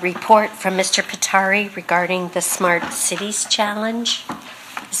a report from Mr. Patari regarding the Smart Cities Challenge.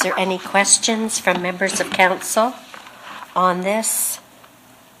 Is there any questions from members of council on this?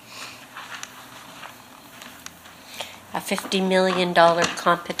 A $50 million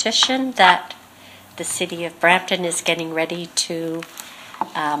competition that the city of Brampton is getting ready to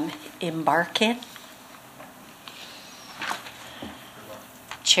embark in.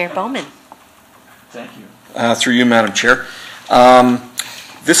 Chair Bowman. Thank you. Through you, Madam Chair.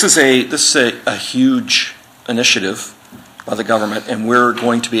 This is a huge initiative by the government, and we're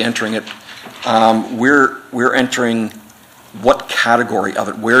going to be entering it. We're entering what category of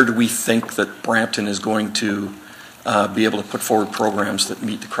it? Where do we think that Brampton is going to be able to put forward programs that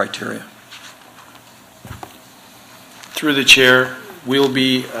meet the criteria? Through the chair, we'll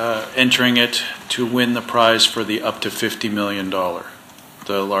be entering it to win the prize for the up to $50 million,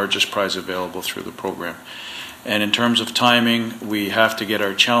 the largest prize available through the program. And in terms of timing, we have to get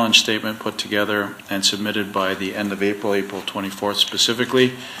our challenge statement put together and submitted by the end of April, April 24th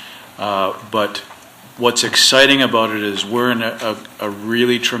specifically. But what's exciting about it is we're in a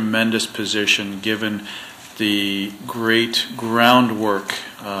really tremendous position given the great groundwork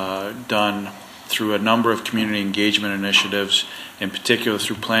done through a number of community engagement initiatives, in particular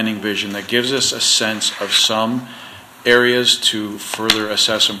through Planning Vision, that gives us a sense of some areas to further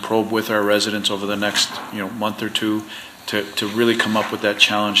assess and probe with our residents over the next month or two to really come up with that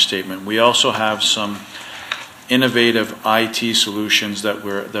challenge statement. We also have some innovative IT solutions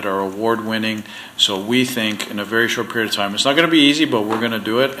that are award-winning. So we think in a very short period of time, it's not going to be easy, but we're going to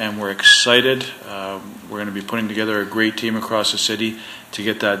do it, and we're excited. We're going to be putting together a great team across the city to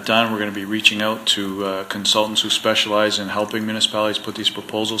get that done. We're going to be reaching out to consultants who specialize in helping municipalities put these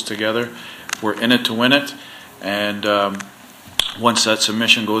proposals together. We're in it to win it. And once that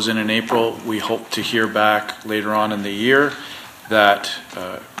submission goes in April, we hope to hear back later on in the year that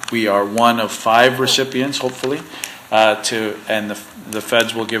we are one of 5 recipients, hopefully, and the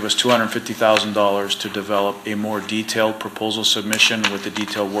feds will give us $250,000 to develop a more detailed proposal submission with a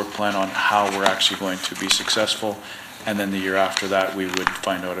detailed work plan on how we're actually going to be successful. And then the year after that, we would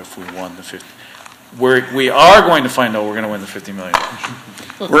find out if we won the 50. We are going to find out we're going to win the $50 million.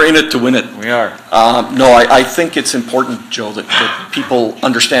 We're in it to win it. We are. No, I think it's important, Joe, that people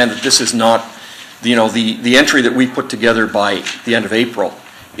understand that this is not, the entry that we put together by the end of April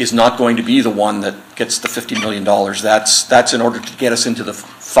is not going to be the one that gets the $50 million. That's in order to get us into the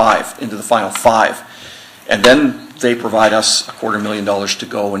final 5. And then they provide us $250,000 to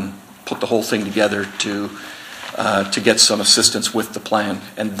go and put the whole thing together to get some assistance with the plan.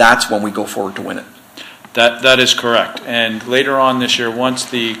 And that's when we go forward to win it. That is correct. And later on this year, once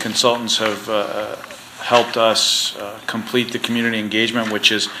the consultants have helped us complete the community engagement,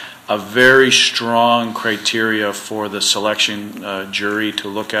 which is a very strong criteria for the selection jury to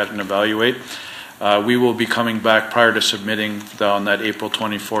look at and evaluate, we will be coming back prior to submitting on that April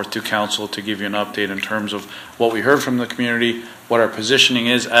 24th to council to give you an update in terms of what we heard from the community, what our positioning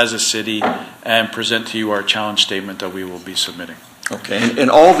is as a city, and present to you our challenge statement that we will be submitting. Okay, and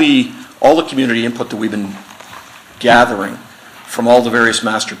all the community input that we've been gathering from all the various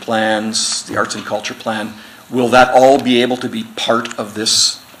master plans, the arts and culture plan, will that all be able to be part of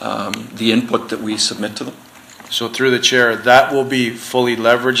this, the input that we submit to them? So through the chair, that will be fully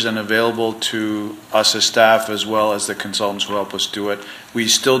leveraged and available to us as staff as well as the consultants who help us do it. We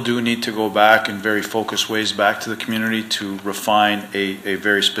still do need to go back in very focused ways back to the community to refine a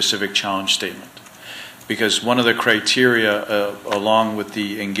very specific challenge statement. Because one of the criteria along with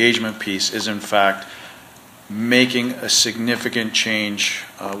the engagement piece is in fact making a significant change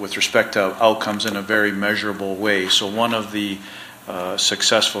with respect to outcomes in a very measurable way. So one of the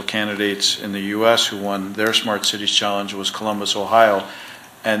successful candidates in the U.S. who won their Smart Cities Challenge was Columbus, Ohio,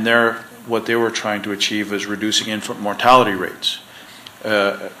 and what they were trying to achieve is reducing infant mortality rates.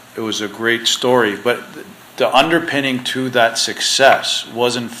 It was a great story, but the underpinning to that success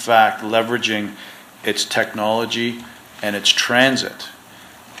was in fact leveraging its technology and its transit.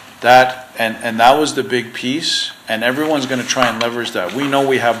 And that was the big piece, and everyone's going to try and leverage that. We know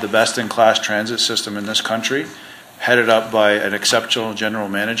we have the best-in-class transit system in this country, headed up by an exceptional general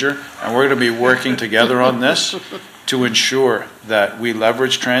manager, and we're going to be working together on this to ensure that we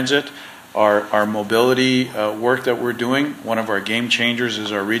leverage transit. Our mobility work that we're doing, one of our game changers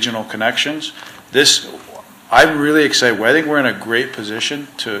is our regional connections. I'm really excited. I think we're in a great position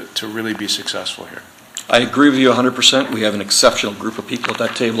to really be successful here. I agree with you 100%. We have an exceptional group of people at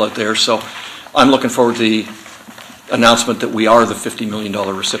that table out there, so I'm looking forward to the announcement that we are the $50 million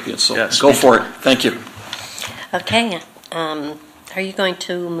recipients. So yes, go for it. Thank you. Okay. Are you going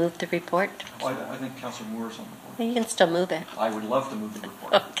to move the report? Well, I think Councillor Moore is on the board. Well, you can still move it. I would love to move the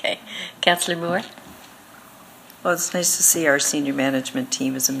report. Okay. Councillor Moore? Well, it's nice to see our senior management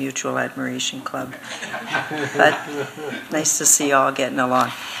team as a mutual admiration club. But nice to see you all getting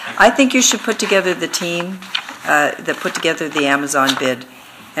along. I think you should put together the team that put together the Amazon bid.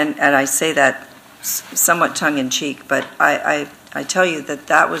 And I say that somewhat tongue-in-cheek, but I tell you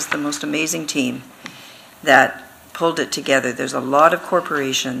that was the most amazing team that pulled it together. There's a lot of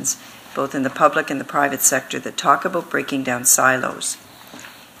corporations, both in the public and the private sector, that talk about breaking down silos.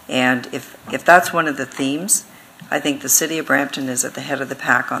 And if that's one of the themes, I think the City of Brampton is at the head of the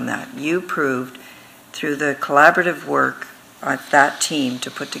pack on that. You proved through the collaborative work of that team to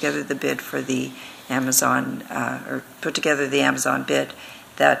put together the bid for the Amazon, or put together the Amazon bid,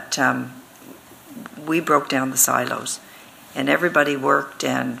 that we broke down the silos. And everybody worked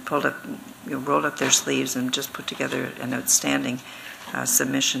and rolled up their sleeves and just put together an outstanding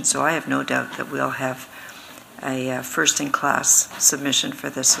submission. So I have no doubt that we'll have a first-in-class submission for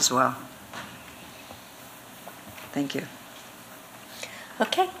this as well. Thank you.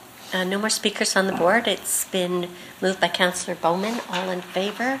 Okay. No more speakers on the board. It's been moved by Councillor Bowman. All in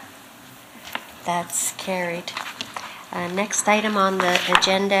favor? That's carried. Next item on the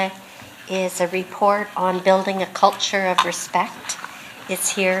agenda is a report on building a culture of respect.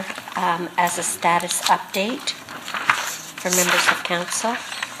 It's here as a status update for members of council.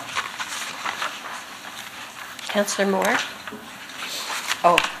 Councillor Moore?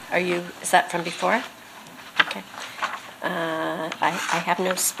 Oh, is that from before? Okay. I have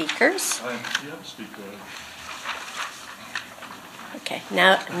no speakers. You have a speaker. Okay.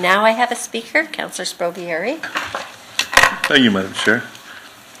 Now I have a speaker, Councillor Sprovieri. Thank you, Madam Chair.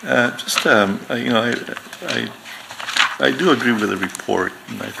 I do agree with the report,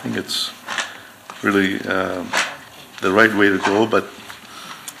 and I think it's really the right way to go. But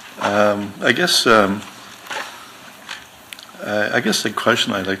I guess the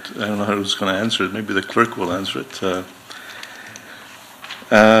question I don't know who's going to answer it. Maybe the clerk will answer it.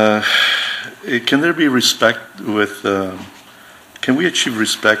 Can there be respect with? Can we achieve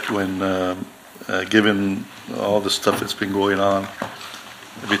respect when, given all the stuff that's been going on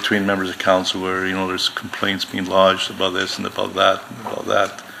between members of council, where there's complaints being lodged about this and about that and about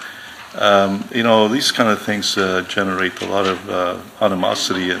that? These kind of things generate a lot of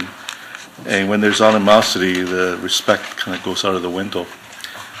animosity, and when there's animosity, the respect kind of goes out of the window.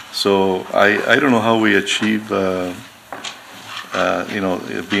 So I don't know how we achieve,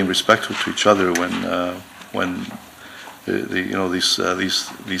 being respectful to each other when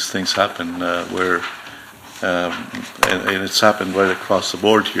these things happen, where and it's happened right across the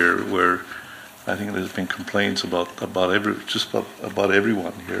board here, where I think there's been complaints about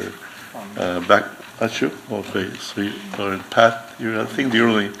everyone here. That's you? Okay, so Pat, I think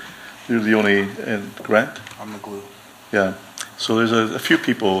you're the only, and Grant? I'm the glue. Yeah. So there's a few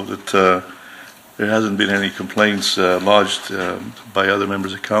people that there hasn't been any complaints lodged by other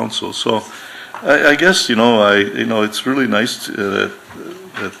members of council. So I guess it's really nice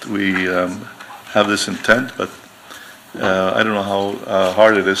that we have this intent, but I don't know how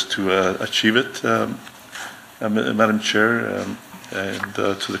hard it is to achieve it, Madam Chair, and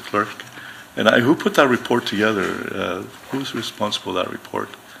to the clerk. And who put that report together? Who's responsible for that report?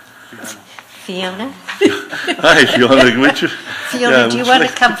 Fiona? Hi, Fiona. Would you, Fiona, do you want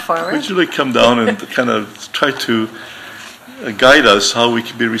to come forward? Would you like come down and kind of try to guide us how we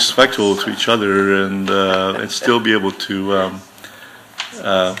can be respectful to each other and still be able to,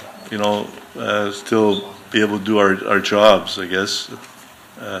 still be able to do our jobs, I guess,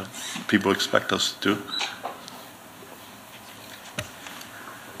 people expect us to do.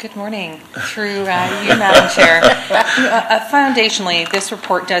 Good morning. Through you, Madam Chair. Foundationally, this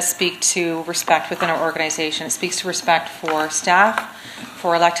report does speak to respect within our organization. It speaks to respect for staff,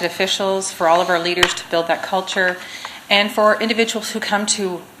 for elected officials, for all of our leaders to build that culture, and for individuals who come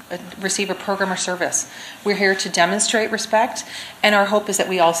to receive a program or service. We're here to demonstrate respect, and our hope is that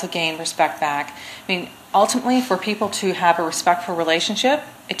we also gain respect back. I mean, ultimately, for people to have a respectful relationship,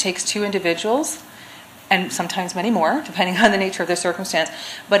 it takes two individuals, and sometimes many more, depending on the nature of the circumstance.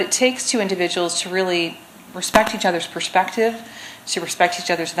 But it takes two individuals to really respect each other's perspective, to respect each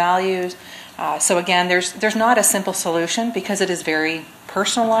other's values. So again, there's not a simple solution because it is very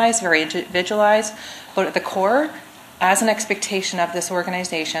personalized, very individualized. But at the core, as an expectation of this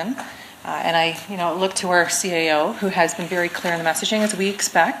organization, and I look to our CAO, who has been very clear in the messaging, is we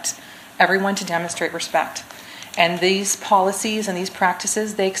expect everyone to demonstrate respect. And these policies and these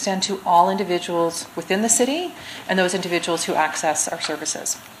practices, they extend to all individuals within the city and those individuals who access our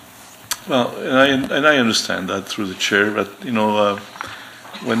services. Well, and I understand that through the chair, but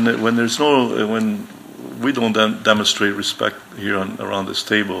when we don't demonstrate respect here around this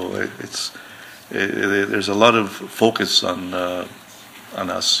table, there's a lot of focus on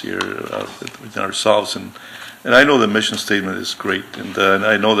us here within ourselves, and I know the mission statement is great, and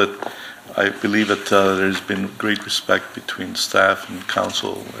I know that. I believe that there's been great respect between staff and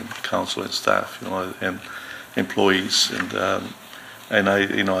council and staff, and employees, and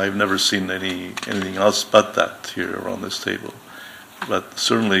I've never seen anything else but that here around this table. But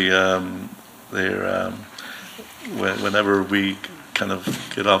certainly, whenever we kind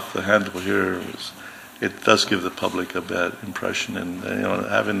of get off the handle here, it does give the public a bad impression, and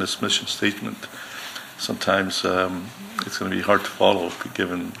having this mission statement. Sometimes it's going to be hard to follow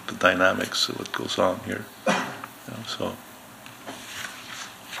given the dynamics of what goes on here. So,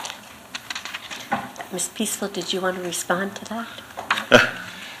 Ms. Peaceful, did you want to respond to that?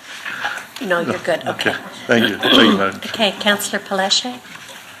 No, you're good. Okay. Thank you. Thank you, Madam Chair. Okay, Councillor Paleche.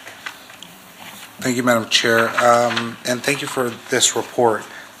 Thank you, Madam Chair, and thank you for this report.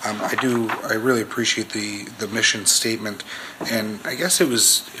 I really appreciate the mission statement, and I guess it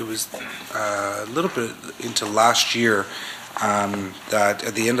was a little bit into last year that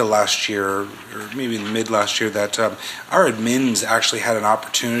at the end of last year, or maybe in mid last year, that our admins actually had an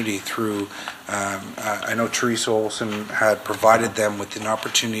opportunity through. I know Teresa Olson had provided them with an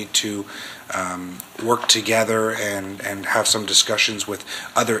opportunity to work together and have some discussions with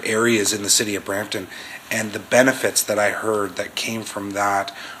other areas in the city of Brampton. And the benefits that I heard that came from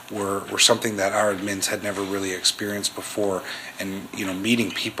that were something that our admins had never really experienced before. And,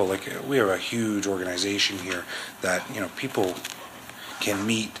 meeting people, like we have a huge organization here that, people can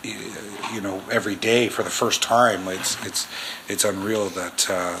meet, every day for the first time. It's unreal that,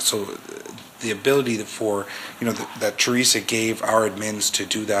 so the ability for, that Teresa gave our admins to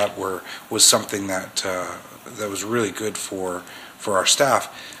do that was something that was really good for our staff.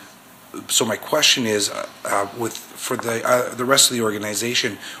 So my question is, for the rest of the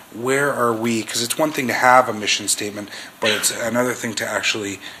organization, where are we? Because it's one thing to have a mission statement, but it's another thing to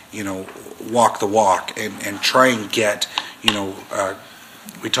actually, walk the walk and try and get,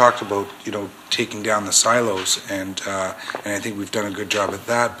 we talked about, taking down the silos, and I think we've done a good job at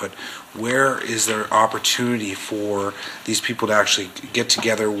that. But where is there opportunity for these people to actually get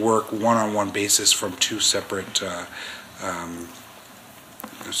together, work one-on-one basis from two separate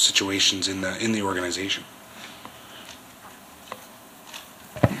situations in the organization?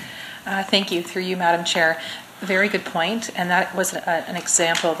 Thank you. Through you, Madam Chair. Very good point, and that was an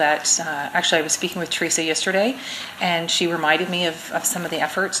example that actually I was speaking with Teresa yesterday, and she reminded me of some of the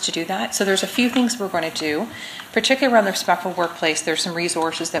efforts to do that. So there's a few things we're going to do, particularly around the respectful workplace. There's some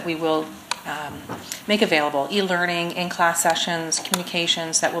resources that we will make available, e-learning, in-class sessions,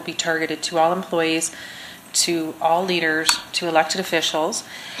 communications that will be targeted to all employees, to all leaders, to elected officials.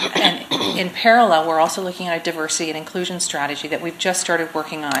 And in parallel, we're also looking at a diversity and inclusion strategy that we've just started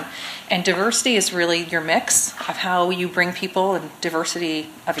working on. And diversity is really your mix of how you bring people and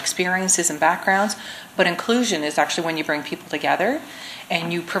diversity of experiences and backgrounds. But inclusion is actually when you bring people together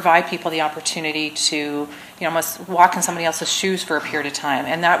and you provide people the opportunity to, almost walk in somebody else's shoes for a period of time.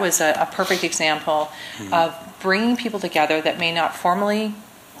 And that was a perfect example of bringing people together that may not formally,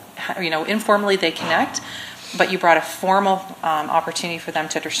 informally they connect, but you brought a formal opportunity for them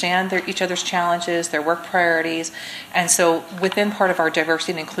to understand each other's challenges, their work priorities. And so within part of our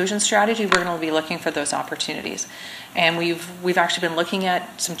diversity and inclusion strategy, we're going to be looking for those opportunities. And we've actually been looking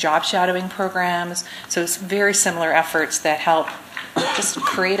at some job shadowing programs. So it's very similar efforts that help just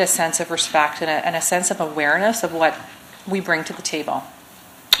create a sense of respect and a sense of awareness of what we bring to the table.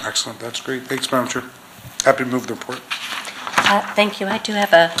 Excellent. That's great. Thanks, Madam Chair. Happy to move the report. Thank you. I do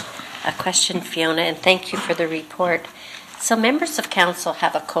have a question, Fiona, and thank you for the report. So members of council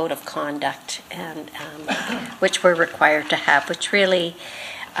have a code of conduct, and which we're required to have, which really,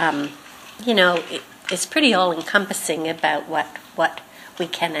 is pretty all-encompassing about what we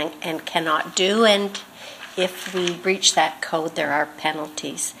can and cannot do, and if we breach that code, there are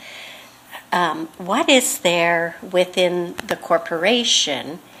penalties. What is there within the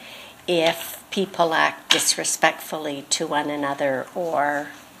corporation if people act disrespectfully to one another or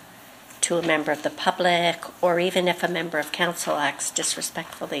to a member of the public, or even if a member of council acts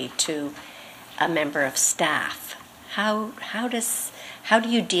disrespectfully to a member of staff? How do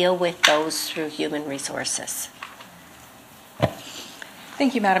you deal with those through human resources?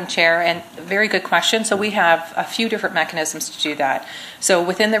 Thank you, Madam Chair, and very good question. So we have a few different mechanisms to do that. So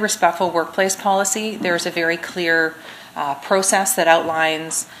within the respectful workplace policy, there's a very clear process that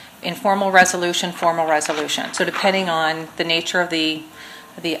outlines informal resolution, formal resolution. So depending on the nature of the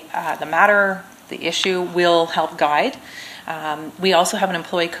matter, the issue, will help guide. We also have an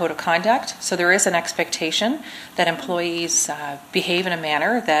employee code of conduct, so there is an expectation that employees behave in a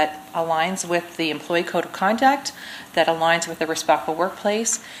manner that aligns with the employee code of conduct, that aligns with the respectful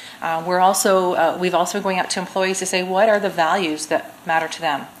workplace. We've also been going out to employees to say, what are the values that matter to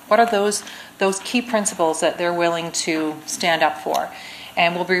them? What are those key principles that they're willing to stand up for?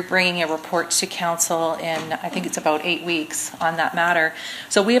 And we'll be bringing a report to council in, I think it's about 8 weeks on that matter.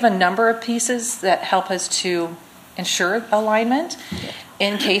 So we have a number of pieces that help us to ensure alignment.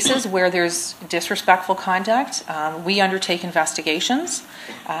 In cases where there's disrespectful conduct, we undertake investigations.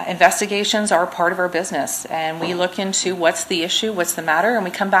 Investigations are part of our business, and we look into what's the issue, what's the matter, and we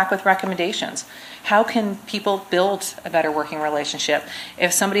come back with recommendations. How can people build a better working relationship?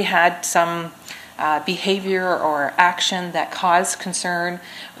 If somebody had some behavior or action that caused concern,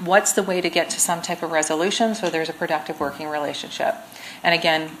 what's the way to get to some type of resolution so there's a productive working relationship? And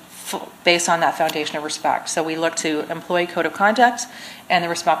again, based on that foundation of respect. So we look to employee code of conduct and the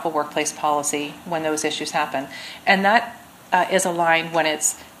respectful workplace policy when those issues happen. And that is aligned when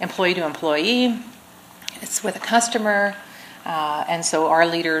it's employee to employee, it's with a customer, and so our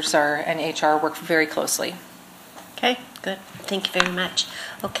leaders and HR work very closely. Okay, good. Thank you very much.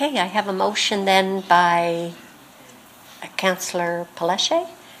 Okay, I have a motion then by Councillor Peleche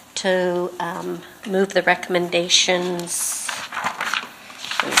to move the recommendations.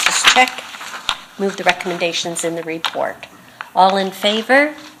 Let me just check. Move the recommendations in the report. All in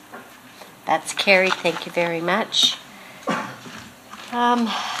favor? That's carried. Thank you very much.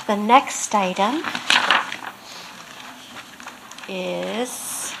 The next item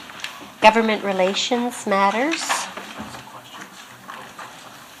is government relations matters.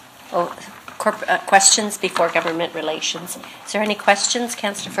 Questions before government relations. Is there any questions,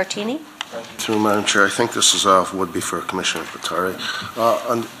 Councillor Fortini? Through Madam Chair, I think this is would be for Commissioner Patari.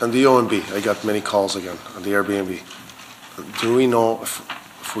 On the OMB, I got many calls again on the Airbnb. Do we know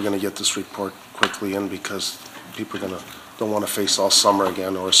if we're going to get this report quickly in, because people don't want to face all summer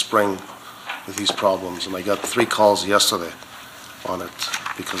again or spring with these problems? And I got 3 calls yesterday on it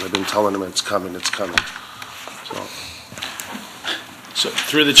because I've been telling them it's coming. So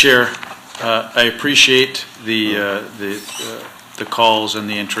through the chair, I appreciate the calls and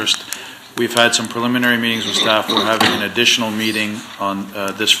the interest. We've had some preliminary meetings with staff. We're having an additional meeting on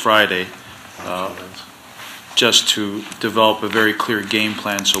this Friday just to develop a very clear game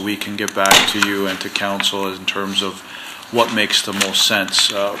plan so we can get back to you and to council in terms of what makes the most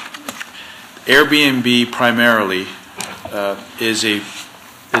sense. Airbnb primarily is a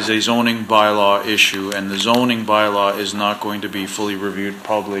zoning bylaw issue, and the zoning bylaw is not going to be fully reviewed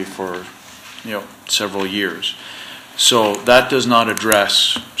probably for several years. So that does not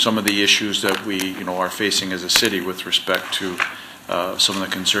address some of the issues that we are facing as a city with respect to some of the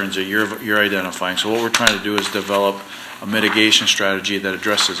concerns that you're identifying. So what we're trying to do is develop a mitigation strategy that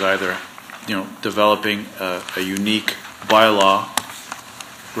addresses either developing a unique bylaw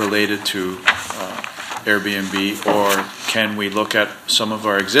related to Airbnb, or can we look at some of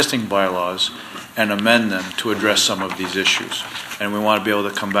our existing bylaws and amend them to address some of these issues. And we want to be able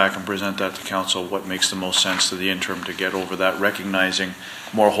to come back and present that to council, what makes the most sense to the interim to get over that, recognizing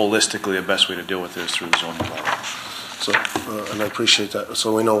more holistically the best way to deal with this through the zoning bylaw. So, and I appreciate that.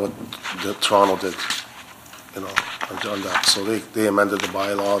 So we know what Toronto did on that. So they amended the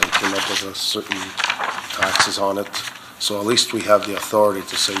bylaw, they came up with a certain taxes on it. So at least we have the authority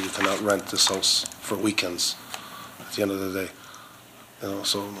to say you cannot rent this house for weekends at the end of the day.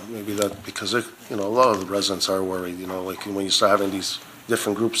 So maybe that, because a lot of the residents are worried, like when you start having these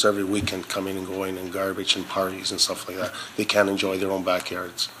different groups every weekend coming and going and garbage and parties and stuff like that, they can't enjoy their own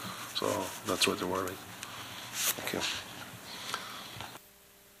backyards. So that's what they're worried. Thank you.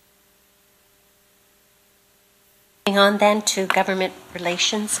 Moving on then to government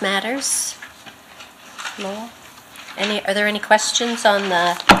relations matters. Lowell, are there any questions on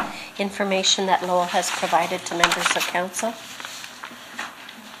the information that Lowell has provided to members of council?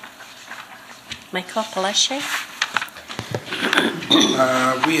 Michael Palache?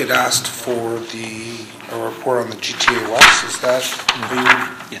 We had asked for a report on the GTA West. Is that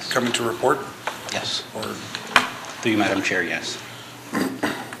you coming to report? Yes. Or Through you, Madam Chair, yes. I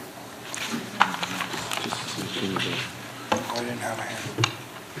didn't have a hand.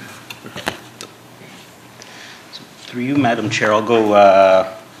 Through you, Madam Chair, I'll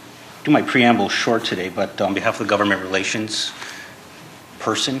go do my preamble short today, but on behalf of the government relations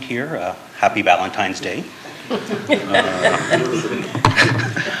person here, happy Valentine's Day.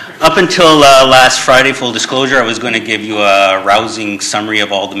 Up until last Friday, full disclosure, I was going to give you a rousing summary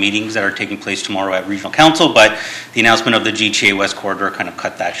of all the meetings that are taking place tomorrow at Regional Council, but the announcement of the GTA West Corridor kind of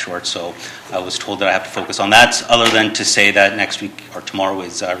cut that short, so I was told that I have to focus on that, other than to say that next week or tomorrow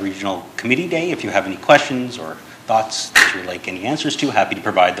is Regional Committee Day. If you have any questions or thoughts that you would like any answers to, happy to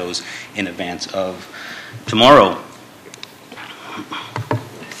provide those in advance of tomorrow.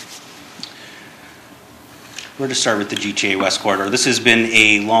 We're to start with the GTA West Corridor. This has been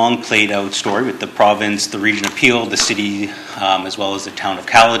a long played out story with the province, the region appeal, the city, as well as the town of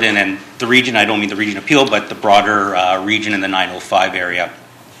Caledon. And the region, I don't mean the region appeal, but the broader region in the 905 area.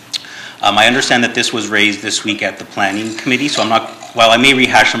 I understand that this was raised this week at the Planning Committee, so while I may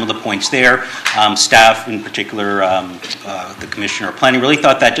rehash some of the points there, staff, in particular the Commissioner of Planning, really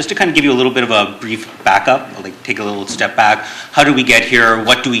thought that just to kind of give you a little bit of a brief backup, like take a little step back, how did we get here,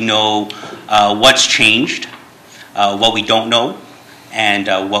 what do we know, what's changed, what we don't know,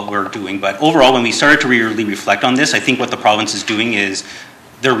 and what we're doing. But overall, when we started to really reflect on this, I think what the province is doing is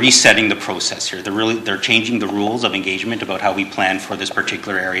they're resetting the process here. They're changing the rules of engagement about how we plan for this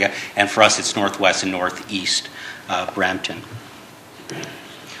particular area, and for us it's northwest and northeast Brampton.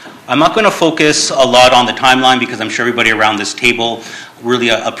 I'm not going to focus a lot on the timeline because I'm sure everybody around this table really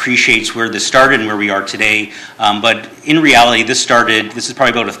appreciates where this started and where we are today. But in reality, this is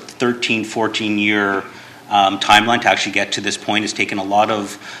probably about a 13, 14 year timeline to actually get to this point. It's taken a lot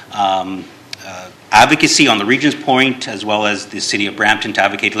of advocacy on the region's point, as well as the city of Brampton, to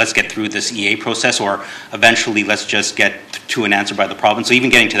advocate, let's get through this EA process, or eventually let's just get to an answer by the province. So even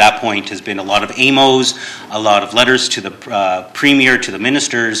getting to that point has been a lot of AMOs, a lot of letters to the Premier, to the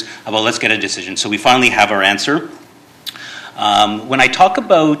ministers, about let's get a decision. So we finally have our answer. When I talk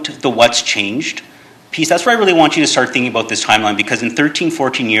about the what's changed piece, that's where I really want you to start thinking about this timeline, because in 13,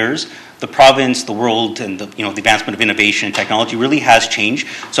 14 years, the province, the world, and the advancement of innovation and technology really has changed.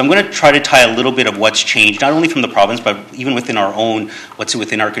 So I'm going to try to tie a little bit of what's changed, not only from the province, but even within our own, what's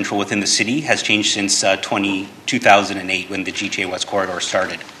within our control within the city, has changed since 2008 when the GTA West Corridor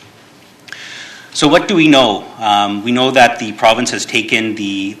started. So what do we know? We know that the province has taken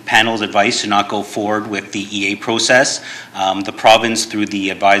the panel's advice to not go forward with the EA process. The province, through the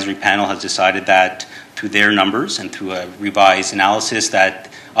advisory panel, has decided that through their numbers and through a revised analysis that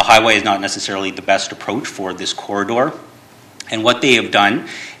a highway is not necessarily the best approach for this corridor. And what they have done,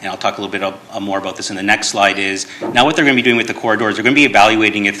 and I'll talk a little bit more about this in the next slide, is now what they're going to be doing with the corridors, they're going to be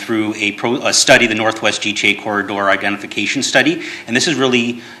evaluating it through a study, the Northwest GTA Corridor Identification Study. And this is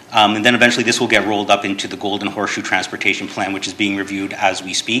really, and then eventually this will get rolled up into the Golden Horseshoe Transportation Plan, which is being reviewed as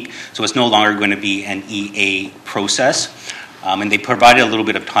we speak. So it's no longer going to be an EA process. And they provided a little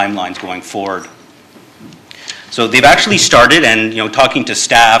bit of timelines going forward. So they've actually started, and talking to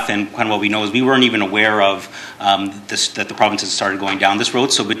staff and kind of what we know is we weren't even aware of that the province has started going down this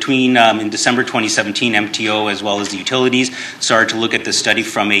road. So between in December 2017, MTO as well as the utilities started to look at this study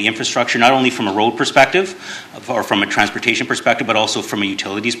from a infrastructure, not only from a road perspective or from a transportation perspective, but also from a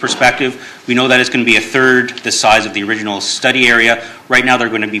utilities perspective. We know that it's going to be a third the size of the original study area. Right now they're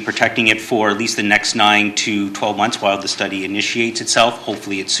going to be protecting it for at least the next 9 to 12 months while the study initiates itself.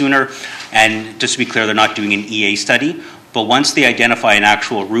 Hopefully it's sooner. And just to be clear, they're not doing an EA study, but once they identify an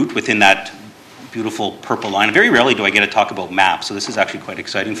actual route within that beautiful purple line, very rarely do I get to talk about maps, so this is actually quite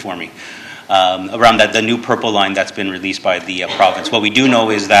exciting for me, around the new purple line that's been released by the province. What we do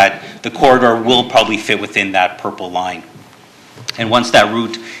know is that the corridor will probably fit within that purple line. And once that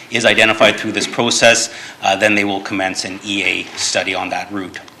route is identified through this process, then they will commence an EA study on that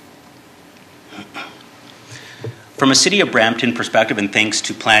route. From a City of Brampton perspective, and thanks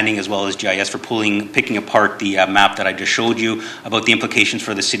to planning as well as GIS for picking apart the map that I just showed you about the implications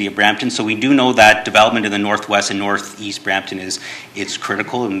for the City of Brampton. So we do know that development in the northwest and northeast Brampton it's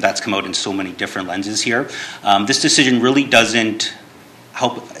critical, and that's come out in so many different lenses here. This decision really doesn't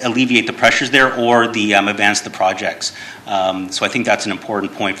help alleviate the pressures there or advance the projects. So I think that's an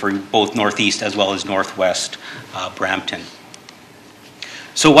important point for both northeast as well as northwest Brampton.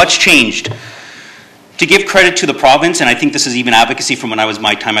 So what's changed? To give credit to the province, and I think this is even advocacy from when I was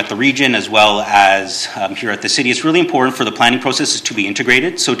my time at the region as well as here at the city, it's really important for the planning processes to be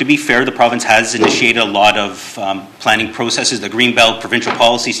integrated. So to be fair, the province has initiated a lot of planning processes, the Greenbelt provincial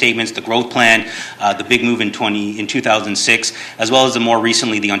policy statements, the growth plan, the big move in 2006, as well as more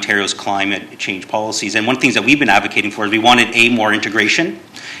recently the Ontario's climate change policies. And one of the things that we've been advocating for is we wanted more integration,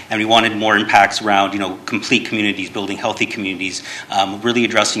 and we wanted more impacts around, complete communities, building healthy communities, really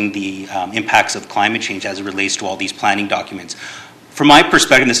addressing the impacts of climate change as it relates to all these planning documents. From my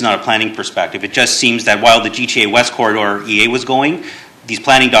perspective, this is not a planning perspective, it just seems that while the GTA West Corridor EA was going, these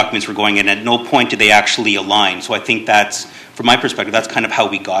planning documents were going, and at no point did they actually align. So I think that's, from my perspective, that's kind of how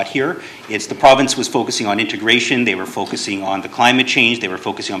we got here. It's the province was focusing on integration, they were focusing on the climate change, they were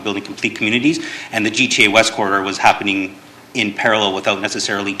focusing on building complete communities, and the GTA West Corridor was happening in parallel without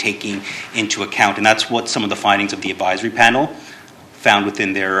necessarily taking into account. And that's what some of the findings of the advisory panel found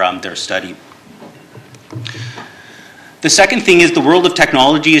within their study. The second thing is the world of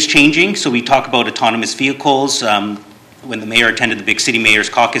technology is changing. So we talk about autonomous vehicles. When the mayor attended the Big City Mayor's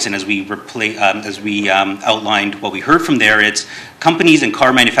Caucus, and as we outlined what we heard from there, it's companies and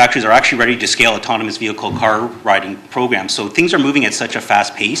car manufacturers are actually ready to scale autonomous vehicle car riding programs. So things are moving at such a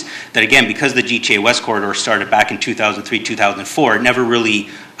fast pace that, again, because the GTA West Corridor started back in 2003, 2004, it never really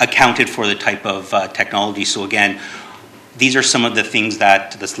accounted for the type of technology. So again, these are some of the things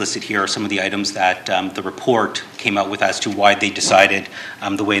that's listed here, are some of the items that the report came out with as to why they decided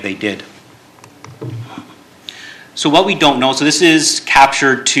the way they did. So what we don't know, so this is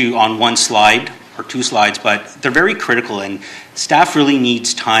captured on one slide or two slides, but they're very critical, and staff really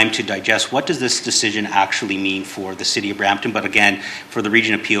needs time to digest what does this decision actually mean for the City of Brampton, but again, for the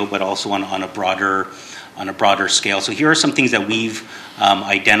region of Peel, but also on a broader scale. So here are some things that we've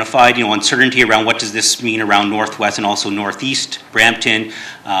identified, uncertainty around what does this mean around northwest and also northeast Brampton.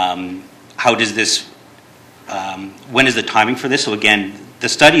 How does this, when is the timing for this? So again, the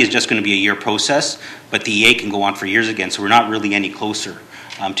study is just going to be a year process, but the EA can go on for years again, so we're not really any closer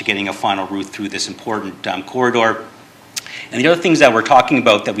to getting a final route through this important corridor. And the other things that we're talking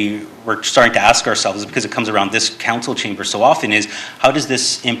about that we're starting to ask ourselves, because it comes around this council chamber so often, is how does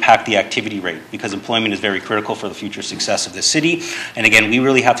this impact the activity rate? Because employment is very critical for the future success of the city. And again, we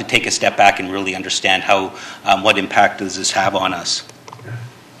really have to take a step back and really understand what impact does this have on us.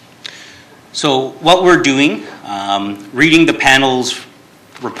 So what we're doing, reading the panel's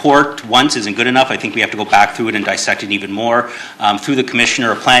report once isn't good enough. I think we have to go back through it and dissect it even more. Through the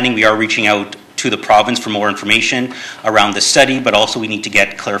Commissioner of Planning, we are reaching out to the province for more information around the study, but also we need to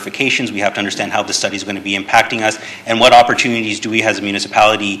get clarifications. We have to understand how the study is going to be impacting us and what opportunities do we as a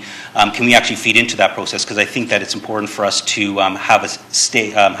municipality, can we actually feed into that process, because I think that it's important for us to have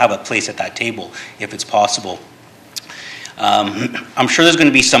a place at that table if it's possible. I'm sure there's going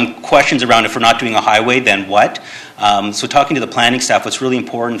to be some questions around if we're not doing a highway, then what? So talking to the planning staff, what's really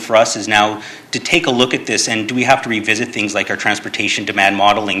important for us is now to take a look at this, and do we have to revisit things like our transportation demand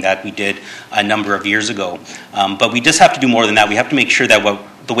modeling that we did a number of years ago. But we just have to do more than that. We have to make sure that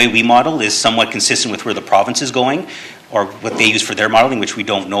the way we model is somewhat consistent with where the province is going, or what they use for their modeling, which we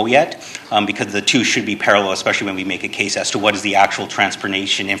don't know yet, because the two should be parallel, especially when we make a case as to what is the actual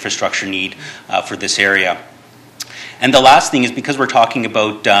transportation infrastructure need for this area. And the last thing is, because we're talking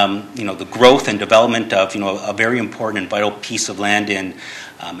about the growth and development of a very important and vital piece of land in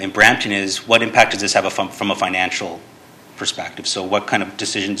Brampton, is what impact does this have from a financial perspective? So what kind of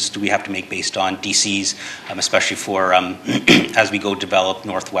decisions do we have to make based on DCs, especially for as we go develop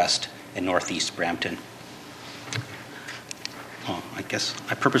northwest and northeast Brampton? Oh,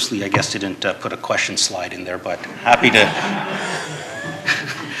 I purposely didn't put a question slide in there, but happy to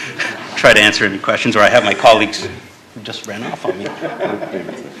try to answer any questions, or I have my colleagues who just ran off on me.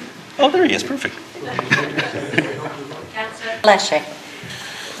 Oh, there he is. Perfect. Lesher.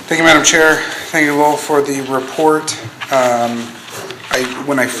 Thank you, Madam Chair. Thank you all for the report.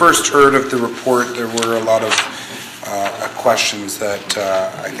 When I first heard of the report, there were a lot of questions that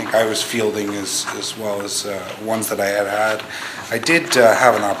I think I was fielding as well as ones that I had. I did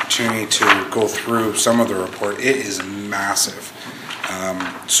have an opportunity to go through some of the report. It is massive.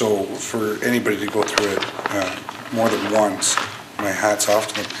 So for anybody to go through it more than once, my hat's off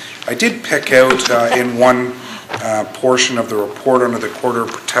to them. I did pick out in one portion of the report under the corridor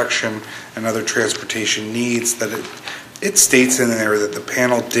protection and other transportation needs that it states in there that the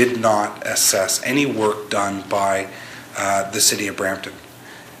panel did not assess any work done by the City of Brampton.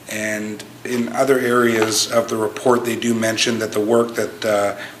 And in other areas of the report, they do mention that the work that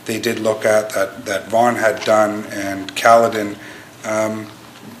they did look at, that Vaughan had done and Caledon,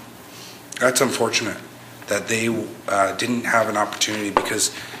 that's unfortunate that they didn't have an opportunity,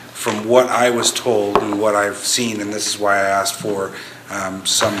 because from what I was told and what I've seen, and this is why I asked for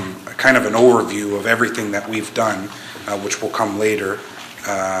some kind of an overview of everything that we've done, which will come later,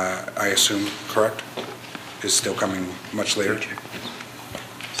 I assume, correct? Is still coming much later?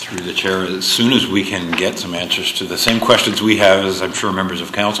 Through the chair, as soon as we can get some answers to the same questions we have, as I'm sure members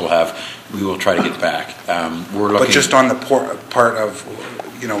of council have, we will try to get back. We're looking. But just on the part of,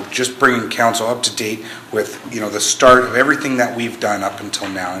 just bringing council up to date with, the start of everything that we've done up until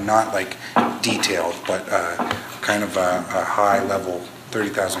now, and not like detailed, but kind of a high level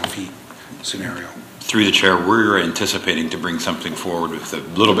 30,000 feet scenario. Through the chair, we're anticipating to bring something forward with a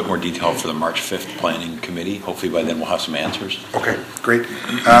little bit more detail for the March 5th Planning Committee. Hopefully by then we'll have some answers. Okay, great.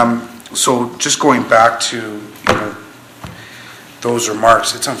 So just going back to those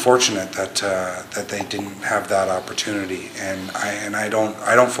remarks, it's unfortunate that that they didn't have that opportunity, and I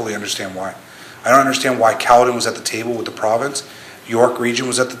don't fully understand why. I don't understand why Caledon was at the table with the province, York Region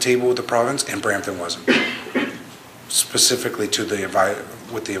was at the table with the province, and Brampton wasn't. Specifically to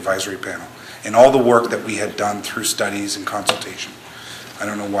with the advisory panel. And all the work that we had done through studies and consultation. I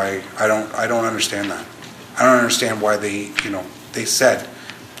don't know why, I don't understand that. I don't understand why they said,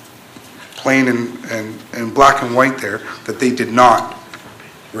 plain and black and white there, that they did not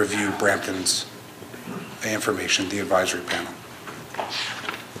review Brampton's information, the advisory panel.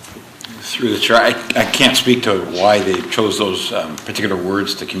 Through the chair, I can't speak to why they chose those particular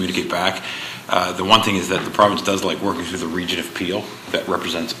words to communicate back. The one thing is that the province does like working through the region of Peel that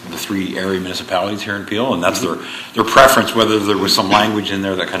represents the 3 area municipalities here in Peel, and that's their preference. Whether there was some language in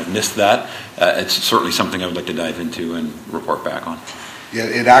there that kind of missed that, it's certainly something I would like to dive into and report back on. Yeah,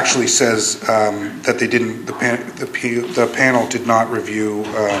 it actually says that they didn't. The panel did not review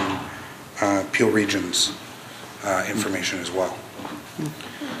Peel Region's information as well.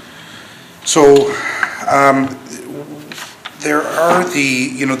 So. There are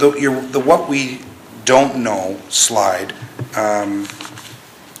the what we don't know slide.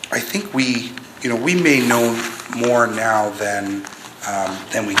 I think we may know more now than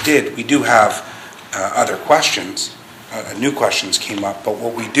we did. We do have other questions. New questions came up, but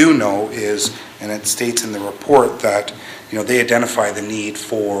what we do know is, and it states in the report that they identify the need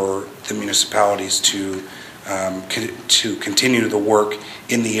for the municipalities to continue the work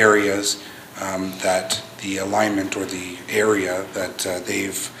in the areas that the alignment or the area that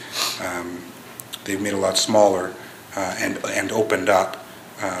they've made a lot smaller and opened up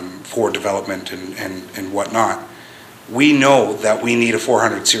for development and whatnot. We know that we need a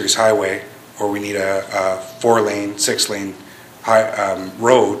 400 series highway, or we need a 4-lane, 6-lane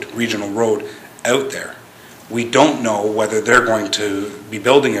road, regional road out there. We don't know whether they're going to be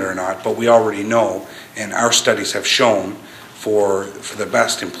building it or not, but we already know, and our studies have shown for the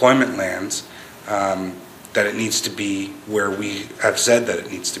best employment lands, that it needs to be where we have said that it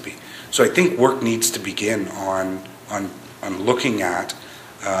needs to be. So I think work needs to begin on looking at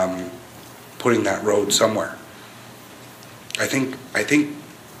putting that road somewhere. I think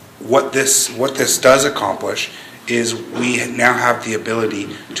what this does accomplish is we now have the ability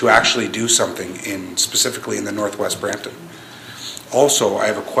to actually do something specifically in the Northwest Brampton. Also, I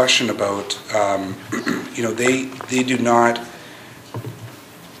have a question about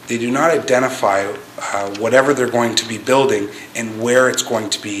they do not identify whatever they're going to be building and where it's going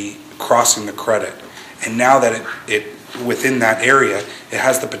to be crossing the credit. And now that it within that area, it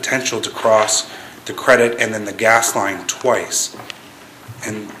has the potential to cross the credit and then the gas line twice.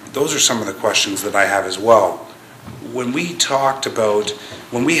 And those are some of the questions that I have as well. When we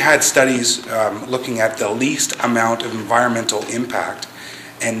had studies looking at the least amount of environmental impact,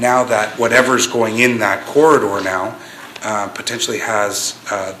 and now that whatever's going in that corridor now potentially has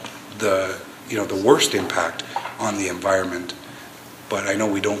the worst impact on the environment, but I know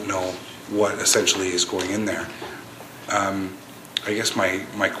we don't know what essentially is going in there. I guess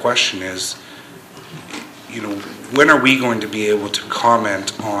my question is, when are we going to be able to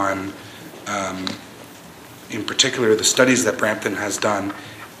comment on, in particular, the studies that Brampton has done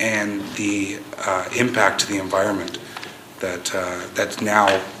and the impact to the environment that's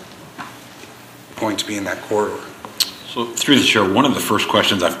now going to be in that corridor? So through the chair, one of the first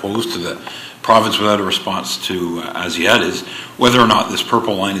questions I've posed to the province without a response to as yet is whether or not this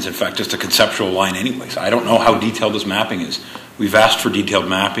purple line is in fact just a conceptual line anyways. I don't know how detailed this mapping is. We've asked for detailed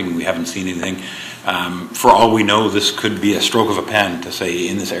mapping and we haven't seen anything. For all we know, this could be a stroke of a pen to say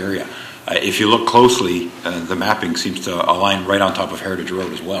in this area. If you look closely, the mapping seems to align right on top of Heritage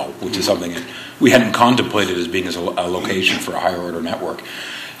Road as well, which is something that we hadn't contemplated as being as a location for a higher order network.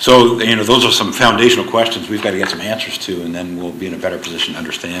 So, those are some foundational questions we've got to get some answers to, and then we'll be in a better position to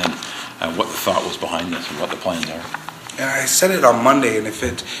understand what the thought was behind this and what the plans are. And I said it on Monday, and if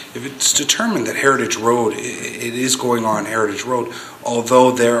it's determined that Heritage Road, it is going on Heritage Road,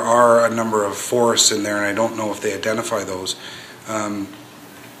 although there are a number of forests in there, and I don't know if they identify those. I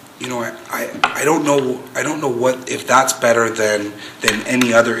don't know what if that's better than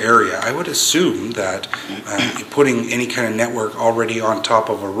any other area. I would assume that putting any kind of network already on top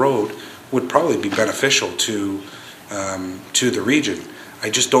of a road would probably be beneficial to the region. I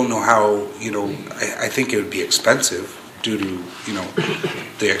just don't know how. I think it would be expensive due to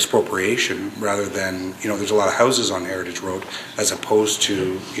the expropriation rather than there's a lot of houses on Heritage Road as opposed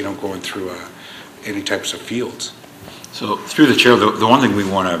to going through any types of fields. So through the chair, the one thing we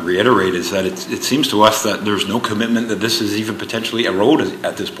want to reiterate is that it seems to us that there's no commitment that this is even potentially a road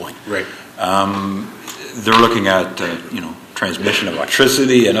at this point. Right. They're looking at transmission of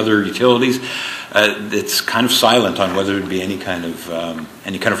electricity and other utilities. It's kind of silent on whether it would be any kind of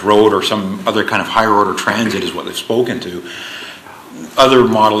road or some other kind of higher order transit is what they've spoken to. Other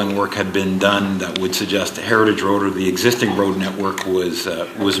modeling work had been done that would suggest the Heritage Road or the existing road network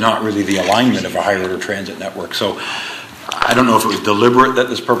was not really the alignment of a higher order transit network. So I don't know if it was deliberate that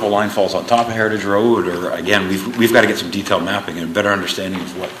this purple line falls on top of Heritage Road, or again, we've got to get some detailed mapping and a better understanding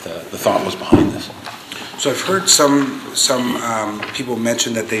of what the thought was behind this. So I've heard some people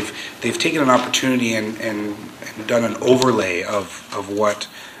mention that they've taken an opportunity and done an overlay of what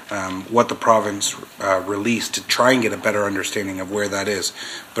the province released to try and get a better understanding of where that is.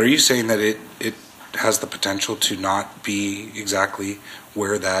 But are you saying that it has the potential to not be exactly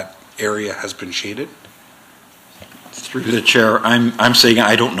where that area has been shaded? Through the chair, I'm saying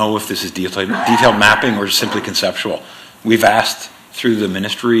I don't know if this is detailed mapping or simply conceptual. We've asked through the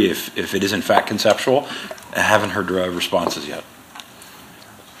ministry if it is in fact conceptual. I haven't heard responses yet.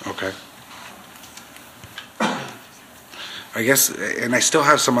 Okay. I guess, and I still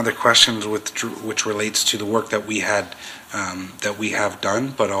have some other questions which relates to the work that we have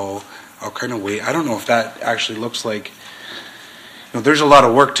done, but I'll kind of wait. I don't know if that actually looks like. There's a lot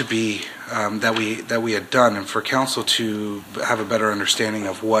of work to be that we had done, and for council to have a better understanding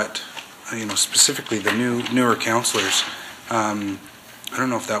of what, specifically the newer councillors. I don't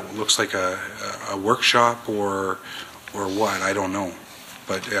know if that looks like a workshop or what. I don't know,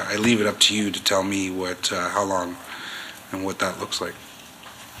 but I leave it up to you to tell me how long and what that looks like.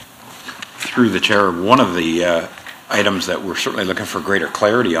 Through the chair, one of the items that we're certainly looking for greater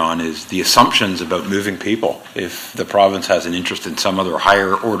clarity on is the assumptions about moving people. If the province has an interest in some other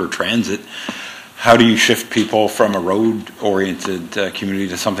higher order transit, how do you shift people from a road-oriented community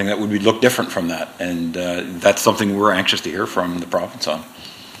to something that would look different from that? And that's something we're anxious to hear from the province on.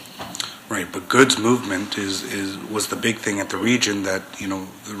 Right, but goods movement was the big thing at the region that the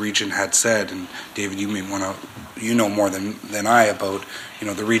region had said, and David, you may want to more than I about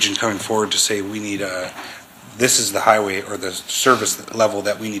the region coming forward to say we need this is the highway or the service level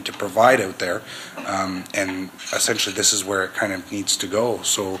that we need to provide out there, and essentially this is where it kind of needs to go.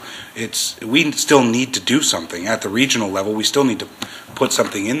 So we still need to do something at the regional level. We still need to put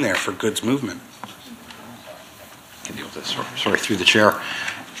something in there for goods movement. Can deal with this. Sorry, through the chair.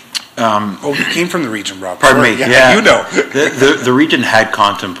 You came from the region, Rob. Pardon me. Yeah. The region had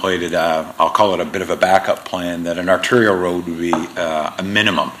contemplated, I'll call it a bit of a backup plan, that an arterial road would be a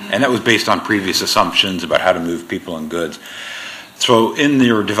minimum, and that was based on previous assumptions about how to move people and goods. So in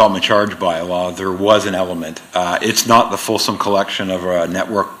your development charge bylaw, there was an element. It's not the fulsome collection of a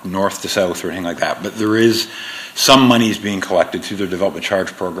network north to south or anything like that, but there is some monies being collected through the development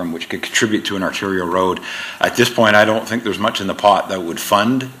charge program which could contribute to an arterial road. At this point, I don't think there's much in the pot that would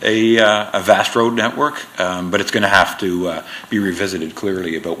fund a vast road network, but it's going to have to be revisited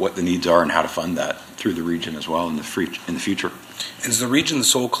clearly about what the needs are and how to fund that through the region as well in the future. Is the region the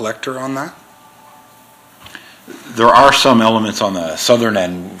sole collector on that? There are some elements on the southern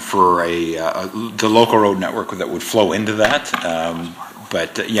end for the local road network that would flow into that.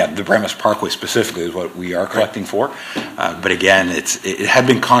 But the Brampton Parkway specifically is what we are collecting for. But again, it had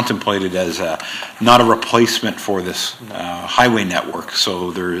been contemplated as not a replacement for this highway network.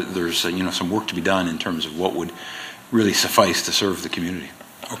 So there's some work to be done in terms of what would really suffice to serve the community.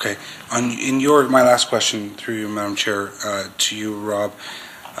 Okay. My last question through you, Madam Chair, to you, Rob.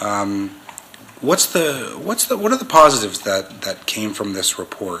 What are the positives that came from this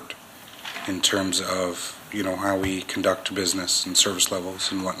report in terms of, how we conduct business and service levels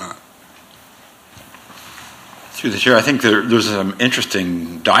and whatnot? Through the chair, I think there's some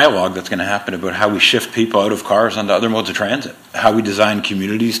interesting dialogue that's going to happen about how we shift people out of cars onto other modes of transit, how we design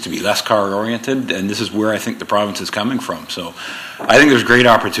communities to be less car-oriented, and this is where I think the province is coming from. So I think there's great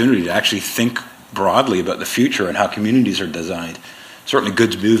opportunity to actually think broadly about the future and how communities are designed. Certainly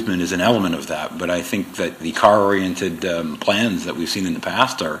goods movement is an element of that, but I think that the car-oriented plans that we've seen in the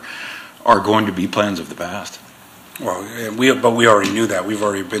past are going to be plans of the past. Well, but we already knew that. We've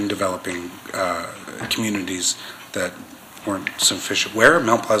already been developing communities that weren't sufficient. Where?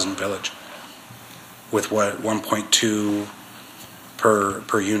 Mount Pleasant Village. With what, 1.2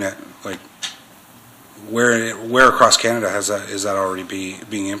 per unit? Like, where across Canada is that already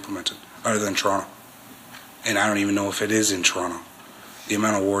being implemented, other than Toronto? And I don't even know if it is in Toronto. The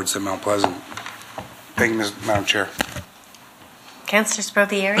amount of wards at Mount Pleasant. Thank you, Madam Chair. Councillor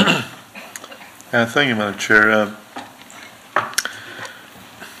Sprovieri. Thank you, Madam Chair.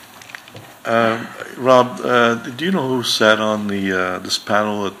 Rob, do you know who sat on this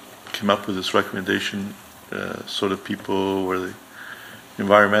panel that came up with this recommendation? Sort of people, were they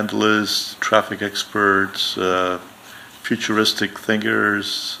environmentalists, traffic experts, futuristic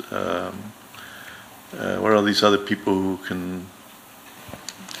thinkers? What are these other people who can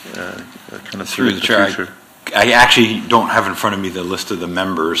kind of through the chair? I actually don't have in front of me the list of the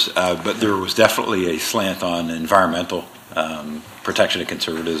members, but there was definitely a slant on environmental protection and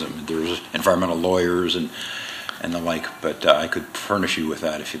conservatism. There was environmental lawyers and the like, but I could furnish you with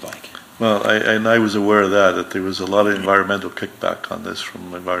that if you'd like. Well, I was aware of that there was a lot of environmental kickback on this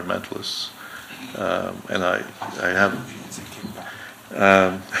from environmentalists, and I haven't.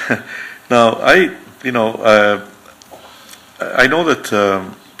 Now, I know that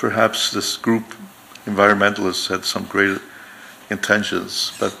perhaps this group, environmentalists, had some great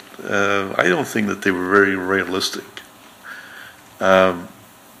intentions, but I don't think that they were very realistic.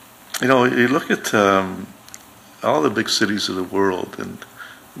 You look at all the big cities of the world and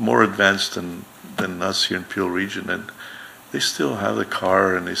more advanced than us here in Peel Region, and they still have the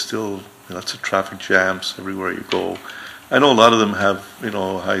car, and they still lots of traffic jams everywhere you go. I know a lot of them have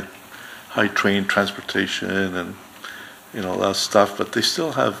high train transportation and a lot of stuff, but they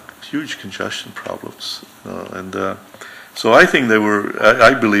still have huge congestion problems. So I think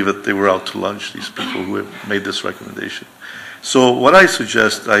I believe that they were out to lunch, these people who have made this recommendation. So what I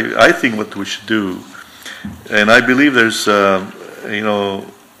suggest, I think what we should do, and I believe there's,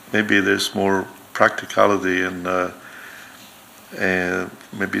 maybe there's more practicality and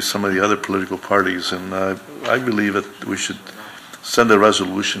maybe some of the other political parties, and I believe that we should send a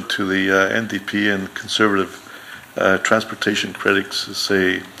resolution to the NDP and Conservative transportation critics to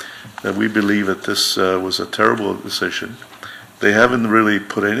say that we believe that this was a terrible decision. They haven't really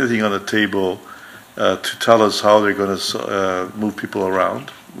put anything on the table to tell us how they're going to move people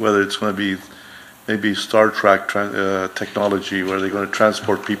around, whether it's going to be maybe Star Trek technology where they're going to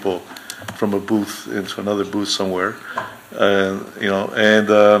transport people from a booth into another booth somewhere,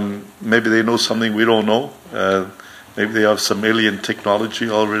 and maybe they know something we don't know. Maybe they have some alien technology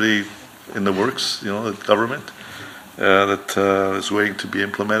already in the works, the government that is waiting to be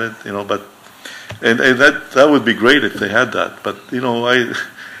implemented, but and that would be great if they had that. But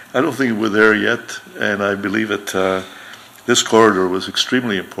I don't think we're there yet, and I believe that this corridor was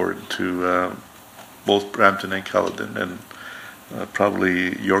extremely important to both Brampton and Caledon, and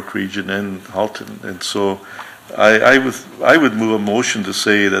probably York Region and Halton. And so I would move a motion to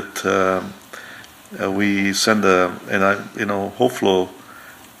say that we send hopeful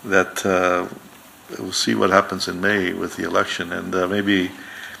that we'll see what happens in May with the election, and maybe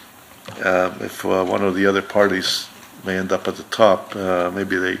if one of the other parties may end up at the top,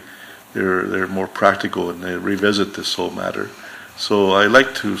 maybe they're more practical and they revisit this whole matter. So I'd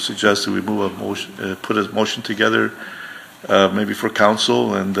like to suggest that we move a motion, put a motion together, maybe for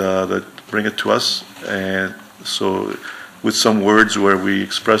council, and that bring it to us, and so with some words where we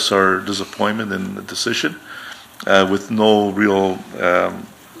express our disappointment in the decision, with no real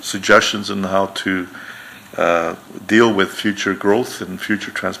suggestions on how to deal with future growth and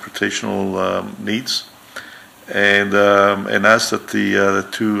future transportational needs, and ask that the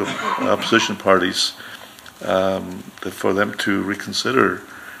two opposition parties, for them to reconsider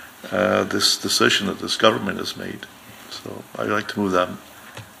this decision that this government has made. So I'd like to move that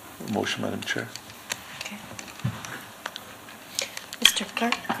motion, Madam Chair. Okay. Mr.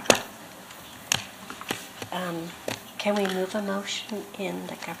 Clerk, Can we move a motion in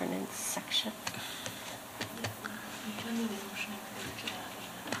the governance section?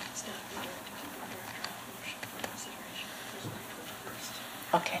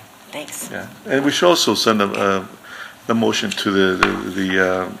 Okay, thanks. Yeah, and we should also send a motion to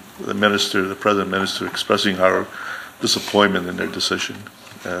the minister, the president minister, expressing our disappointment in their decision.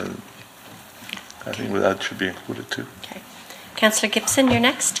 And I think that should be included too. Okay. Councillor Gibson, you're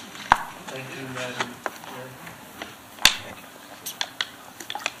next. Thank you, Madam Chair.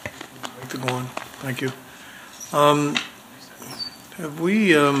 To go on. Thank you. Have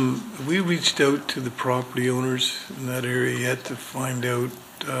we reached out to the property owners in that area yet to find out,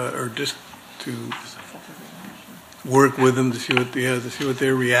 or just to work with them to see what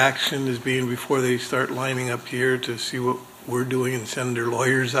their reaction is being before they start lining up here to see what we're doing and send their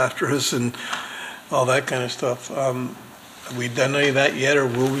lawyers after us and all that kind of stuff? Have we done any of that yet, or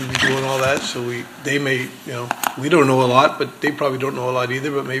will we be doing all that? So they may, we don't know a lot, but they probably don't know a lot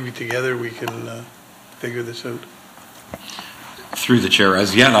either. But maybe together we can figure this out. Through the chair,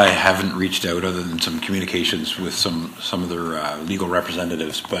 as yet I haven't reached out other than some communications with some of their legal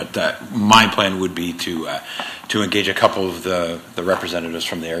representatives, but my plan would be to engage a couple of the representatives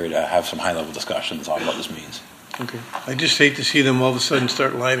from the area to have some high-level discussions on what this means. Okay. I just hate to see them all of a sudden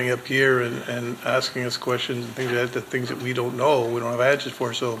start lining up here and asking us questions and things like that, the things that we don't know, we don't have answers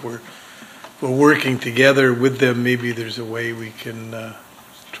for. So if we're working together with them, maybe there's a way we can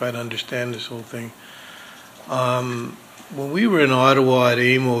try to understand this whole thing. When we were in Ottawa at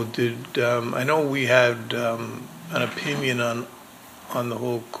AMO, I know we had an opinion on the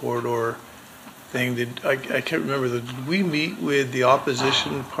whole corridor thing. I can't remember. Did we meet with the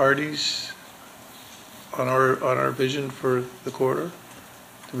opposition parties on our vision for the corridor?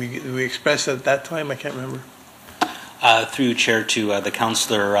 Did we express at that time? I can't remember. Through Chair to the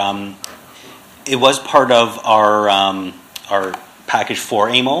councillor, it was part of our package for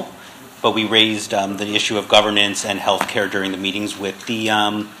AMO. But we raised the issue of governance and healthcare during the meetings with the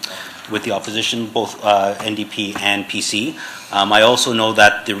opposition, both NDP and PC. I also know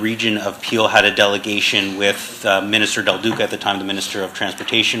that the region of Peel had a delegation with Minister Del Duca at the time, the Minister of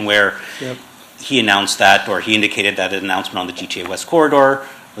Transportation, where he announced that, or he indicated that an announcement on the GTA West corridor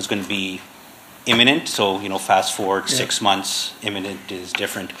was going to be imminent. So, fast forward 6 months, imminent is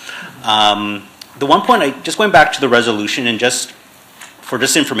different. The one point, just going back to the resolution and just for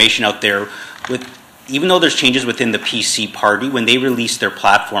this information out there, even though there's changes within the PC party, when they released their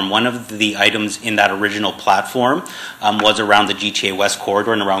platform, one of the items in that original platform was around the GTA West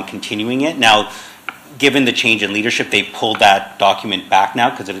corridor and around continuing it. Now, given the change in leadership, they pulled that document back now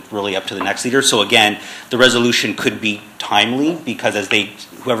because it's really up to the next leader. So again, the resolution could be timely because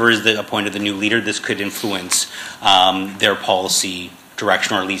whoever is appointed the new leader, this could influence their policy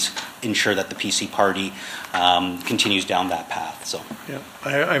direction, or at least ensure that the PC party continues down that path. So, yeah,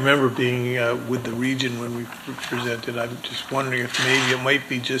 I remember being with the region when we presented. I'm just wondering if maybe it might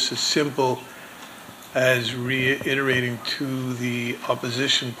be just as simple as reiterating to the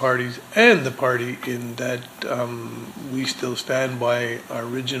opposition parties and the party in that we still stand by our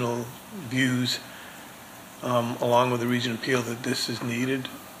original views, along with the region of Peel, that this is needed.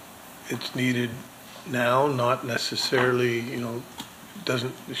 It's needed now, not necessarily,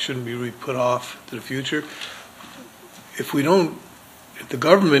 it shouldn't be really put off to the future. If the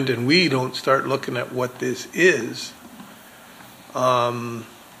government and we don't start looking at what this is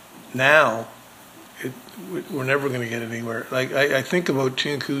now, we're never going to get anywhere. Like I think about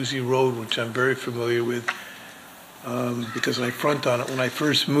Chinguacousy Road, which I'm very familiar with because I front on it. When I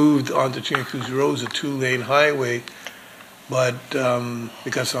first moved onto Chinguacousy Road, it was a 2-lane highway. But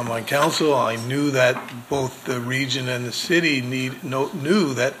because I'm on council, I knew that both the region and the city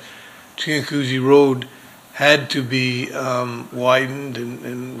knew that Chinguacousy Road had to be widened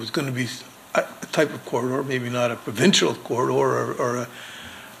and was going to be a type of corridor, maybe not a provincial corridor or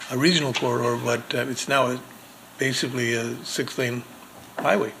a regional corridor, but it's now basically a 6-lane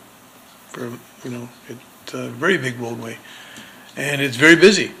highway. It's a very big roadway, and it's very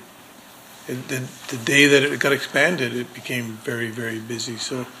busy. The day that it got expanded, it became very, very busy.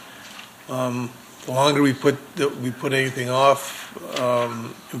 So the longer we put anything off,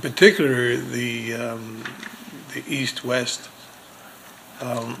 in particular the east-west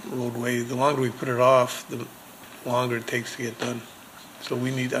roadway, the longer we put it off, the longer it takes to get done. So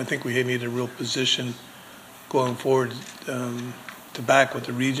I think we need a real position going forward to back what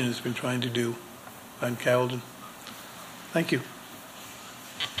the region has been trying to do on Caledon. Thank you.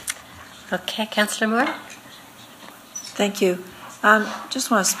 Okay, Councillor Moore. Thank you.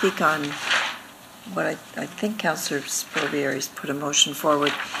 Just want to speak on what I think Councillor Spilberry's put a motion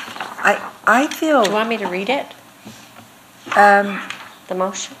forward. I feel. Do you want me to read it? The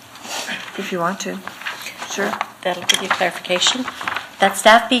motion? If you want to. Sure. That'll give you clarification. That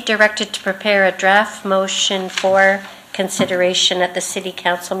staff be directed to prepare a draft motion for consideration at the City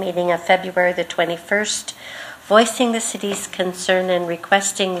Council meeting of February the 21st, voicing the city's concern and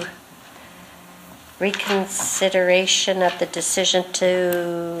requesting reconsideration of the decision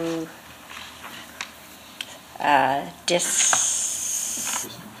to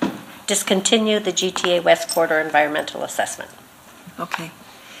discontinue the GTA West Corridor environmental assessment. Okay.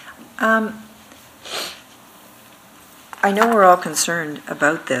 I know we're all concerned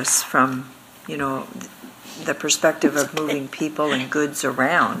about this from, the perspective of moving people and goods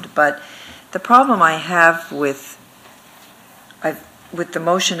around, but the problem I have with the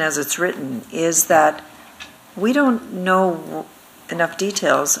motion as it's written is that we don't know enough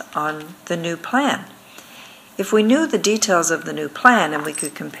details on the new plan. If we knew the details of the new plan and we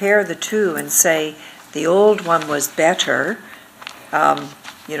could compare the two and say the old one was better,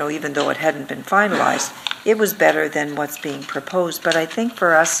 even though it hadn't been finalized, it was better than what's being proposed. But I think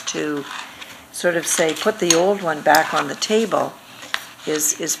for us to sort of say, put the old one back on the table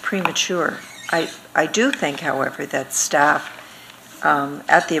is premature. I do think, however, that staff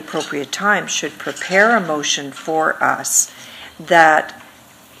at the appropriate time should prepare a motion for us that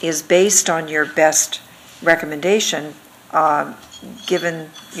is based on your best recommendation,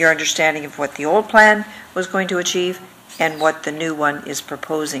 given your understanding of what the old plan was going to achieve and what the new one is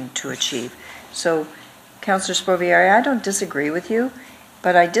proposing to achieve. So, Councillor Spovieri, I don't disagree with you,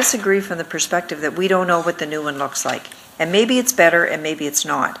 but I disagree from the perspective that we don't know what the new one looks like. And maybe it's better and maybe it's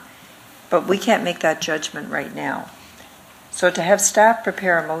not. But we can't make that judgment right now. So to have staff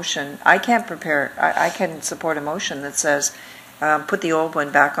prepare a motion, I can support a motion that says, put the old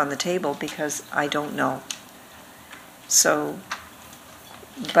one back on the table because I don't know. So,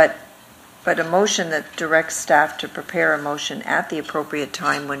 but a motion that directs staff to prepare a motion at the appropriate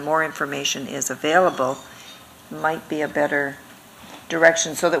time when more information is available might be a better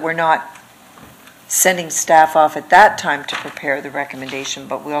direction, so that we're not sending staff off at that time to prepare the recommendation,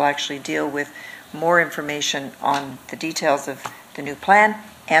 but we'll actually deal with more information on the details of the new plan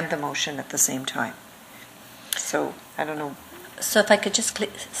and the motion at the same time. So, I don't know. So if I could just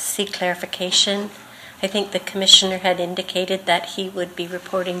seek clarification, I think the Commissioner had indicated that he would be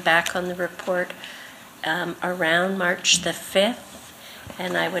reporting back on the report around March the 5th,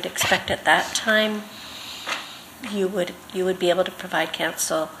 and I would expect at that time you would be able to provide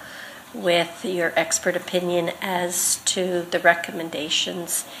council with your expert opinion as to the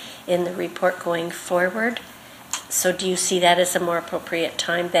recommendations in the report going forward. So do you see that as a more appropriate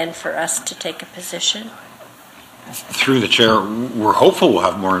time then for us to take a position? Through the chair, we're hopeful we'll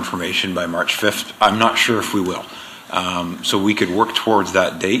have more information by March 5th. I'm not sure if we will. So we could work towards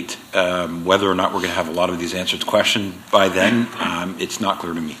that date. Whether or not we're going to have a lot of these answered questions by then, it's not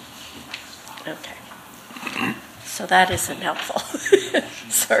clear to me. Okay. So that isn't helpful.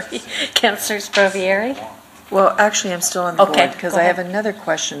 Sorry. Councillor Spovieri? Well, actually, I'm still on the board because I have another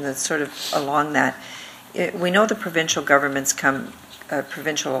question that's sort of along that. We know the provincial government's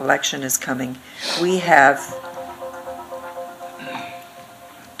provincial election is coming. We have...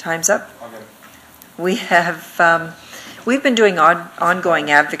 Time's up. Okay. We have... we've been doing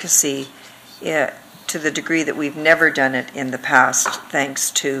ongoing advocacy to the degree that we've never done it in the past, thanks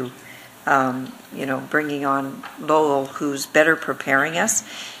to bringing on Lowell, who's better preparing us.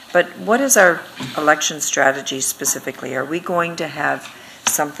 But what is our election strategy specifically? Are we going to have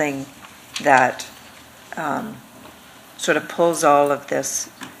something that sort of pulls all of this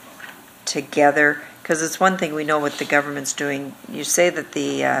together? Because it's one thing we know what the government's doing. You say that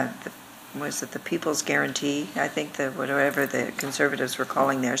the People's Guarantee, I think whatever the Conservatives were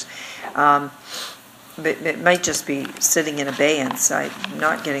calling theirs, but it might just be sitting in abeyance. I'm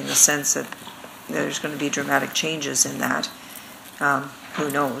not getting the sense that there's going to be dramatic changes in that. Who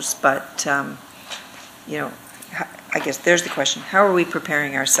knows? But, I guess there's the question. How are we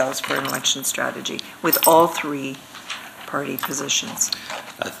preparing ourselves for an election strategy with all three party positions?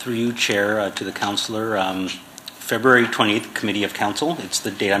 Through you, Chair, to the Councillor, February 20th, Committee of Council. It's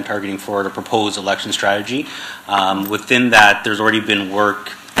the date I'm targeting for the proposed election strategy. Within that, there's already been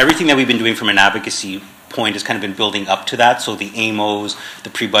work. Everything that we've been doing from an advocacy point has kind of been building up to that. So the AMOs, the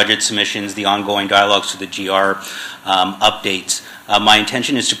pre-budget submissions, the ongoing dialogues to the GR updates. My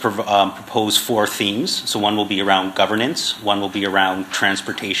intention is to propose 4 themes. So one will be around governance, one will be around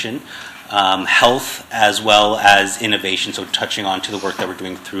transportation, health, as well as innovation. So touching on to the work that we're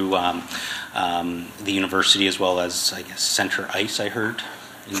doing through the university, as well as, I guess, Center ICE, I heard.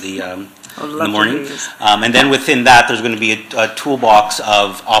 in the love to morning. hear this. And then within that, there's going to be a toolbox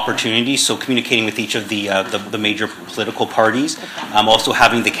of opportunities, so communicating with each of the major political parties. Also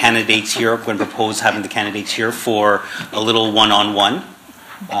having the candidates here, I'm going to propose having the candidates here for a little one-on-one,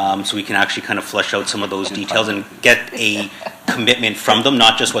 so we can actually kind of flesh out some of those details and get a commitment from them,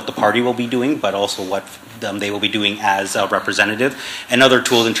 not just what the party will be doing, but also what they will be doing as a representative, and other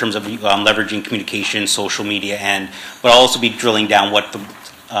tools in terms of leveraging communication, social media, but I'll also be drilling down what the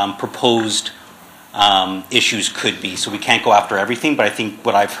proposed issues could be. So we can't go after everything, but I think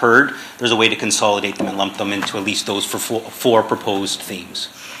what I've heard, there's a way to consolidate them and lump them into at least those four proposed themes.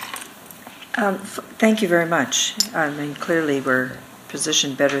 Thank you very much. I mean, clearly we're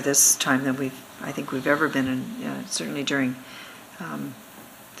positioned better this time than I think we've ever been in, certainly during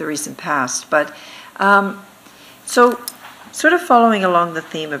the recent past. But so sort of following along the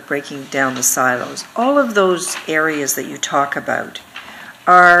theme of breaking down the silos, all of those areas that you talk about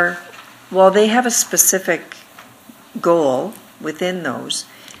are, while they have a specific goal within those,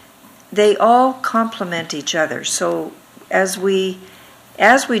 they all complement each other. So as we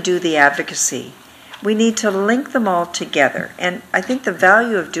do the advocacy, we need to link them all together. And I think the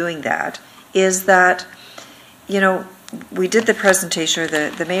value of doing that is that, we did the presentation, or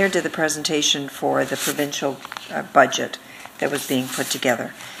the mayor did the presentation for the provincial budget that was being put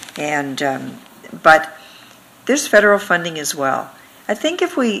together. And but there's federal funding as well. I think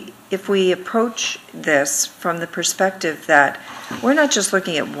if we approach this from the perspective that we're not just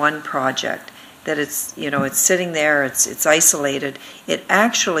looking at one project, that it's it's sitting there, it's isolated. It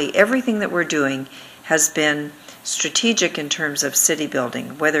actually, everything that we're doing has been strategic in terms of city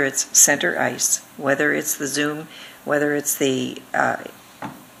building, whether it's center ice, whether it's the Zoom, whether it's the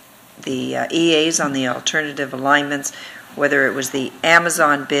EAs on the alternative alignments, whether it was the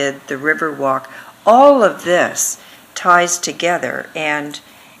Amazon bid, the Riverwalk. All of this ties together and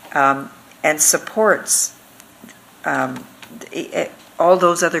supports all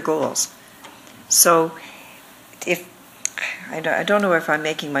those other goals. So, I don't know if I'm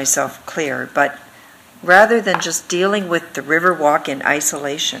making myself clear, but rather than just dealing with the Riverwalk in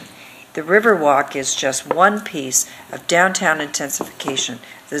isolation, the Riverwalk is just one piece of downtown intensification,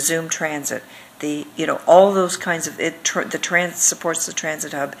 the Zoom transit, all those kinds of supports the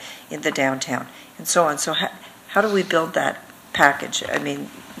transit hub in the downtown, and so on. So how do we build that package? I mean,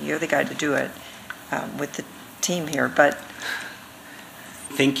 you're the guy to do it with the team here, but.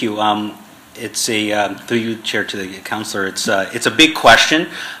 Thank you. It's through you, Chair, to the councillor. It's a big question.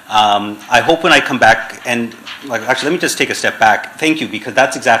 I hope when I come back and actually, let me just take a step back. Thank you, because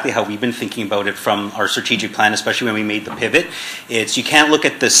that's exactly how we've been thinking about it from our strategic plan, especially when we made the pivot. It's you can't look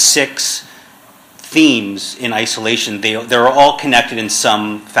at the 6 themes in isolation. They're all connected in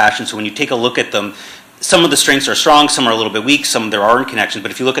some fashion. So when you take a look at them, some of the strengths are strong, some are a little bit weak, some there aren't connections. But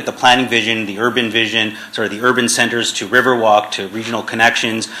if you look at the planning vision, the urban centers to Riverwalk, to regional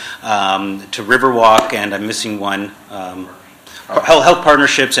connections, to Riverwalk, and I'm missing one, health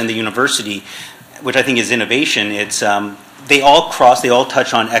partnerships and the university, which I think is innovation. It's they all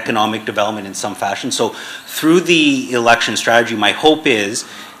touch on economic development in some fashion. So through the election strategy, my hope is,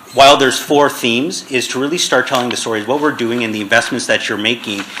 while there's 4 themes, is to really start telling the stories, what we're doing and the investments that you're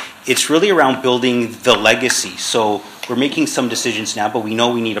making. It's really around building the legacy. So we're making some decisions now, but we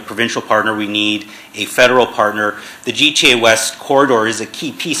know we need a provincial partner, we need a federal partner. The GTA West corridor is a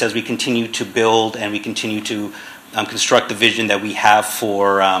key piece as we continue to build and we continue to construct the vision that we have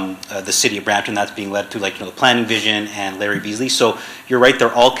for the city of Brampton. That's being led through the planning vision and Larry Beasley. So you're right,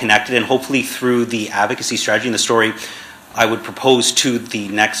 they're all connected, and hopefully through the advocacy strategy and the story I would propose to the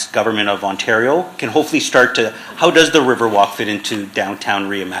next government of Ontario can hopefully start to, how does the Riverwalk fit into downtown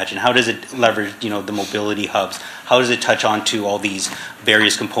Reimagine? How does it leverage, the mobility hubs? How does it touch on to all these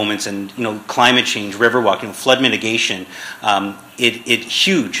various components and, climate change, Riverwalk, flood mitigation? It's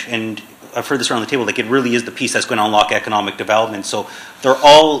huge, and I've heard this around the table, it really is the piece that's going to unlock economic development. So they're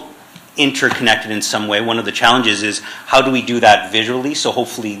all interconnected in some way. One of the challenges is how do we do that visually? So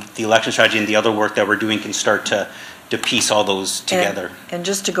hopefully the election strategy and the other work that we're doing can start to piece all those together. And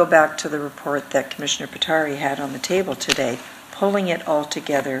just to go back to the report that Commissioner Patari had on the table today, pulling it all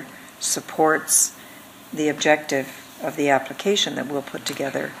together supports the objective of the application that we'll put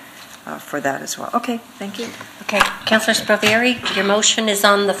together for that as well. Okay, thank you. Okay, Councillor Spravieri, your motion is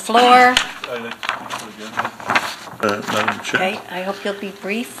on the floor. Madam Chair. Okay, I hope you'll be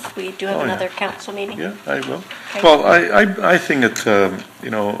brief. We do have another council meeting. Yeah, I will. Okay. Well, I think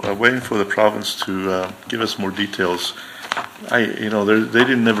that, waiting for the province to give us more details,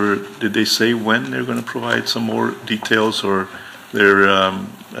 did they say when they're going to provide some more details or their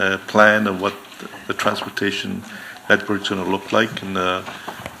plan of what the transportation Bedford's going to look like in the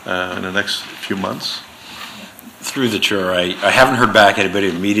next few months? Through the chair, I haven't heard back at about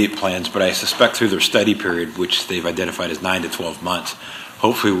immediate plans, but I suspect through their study period, which they've identified as 9 to 12 months,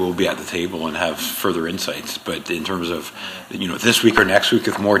 hopefully we'll be at the table and have further insights. But in terms of, this week or next week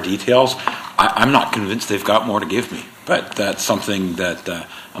with more details, I'm not convinced they've got more to give me. But that's something that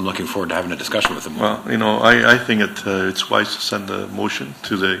I'm looking forward to having a discussion with them. Well, I think it's wise to send a motion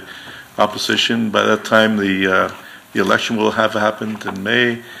to the opposition. By that time, the election will have happened in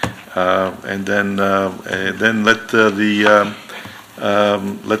May. And then let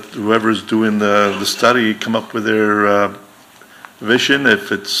let whoever's doing the study come up with their vision.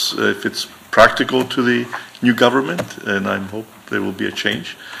 If it's practical to the new government, and I hope there will be a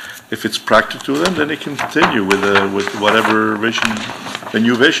change. If it's practical to them, then they can continue with whatever vision, the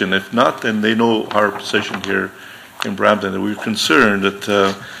new vision. If not, then they know our position here in Brampton. That we're concerned that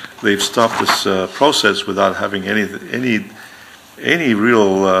they've stopped this process without having any real,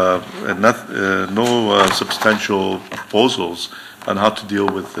 no substantial proposals on how to deal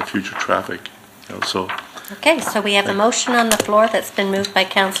with the future traffic. So. Okay, so we have a motion on the floor that's been moved by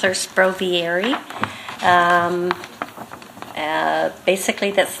Councillor Sprovieri.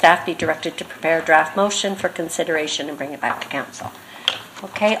 Basically, that staff be directed to prepare a draft motion for consideration and bring it back to council.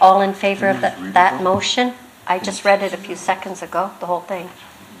 Okay, all in favor of that motion? I just read it a few seconds ago, the whole thing.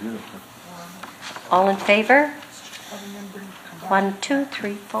 All in favor? 1, 2,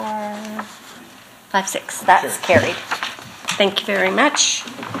 3, 4, 5, 6. That's carried. Thank you very much.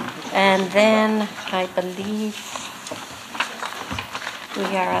 And then I believe we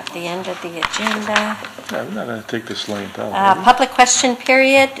are at the end of the agenda. I'm not going to take this line down. Public question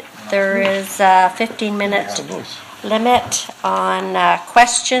period. There is a 15-minute limit on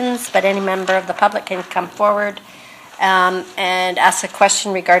questions, but any member of the public can come forward and ask a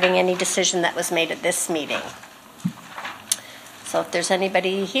question regarding any decision that was made at this meeting. So if there's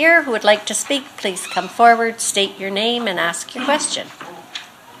anybody here who would like to speak, please come forward, state your name, and ask your question.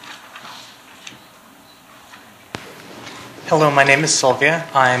 Hello, my name is Sylvia.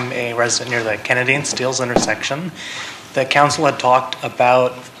 I'm a resident near the Kennedy and Steeles intersection. The council had talked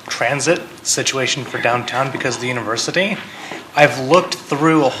about transit situation for downtown because of the university. I've looked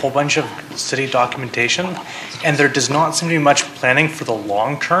through a whole bunch of city documentation, and there does not seem to be much planning for the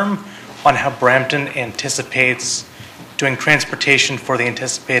long term on how Brampton anticipates doing transportation for the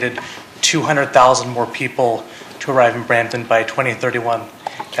anticipated 200,000 more people to arrive in Brampton by 2031.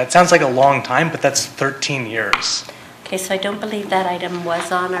 That sounds like a long time, but that's 13 years. Okay, so I don't believe that item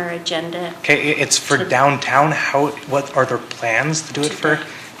was on our agenda. Okay, it's for downtown. What are their plans to do it for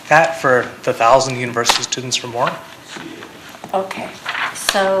that, for the 1,000 university students or more? Okay,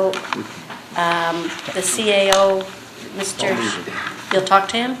 so the CAO, you'll talk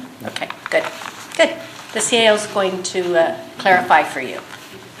to him? Okay, good. Good. The CAO is going to clarify for you.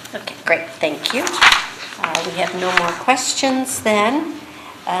 Okay, great. Thank you. We have no more questions then.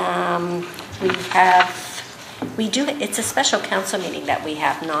 It's a special council meeting that we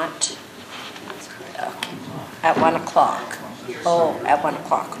have not, okay, at 1 o'clock. Oh, at 1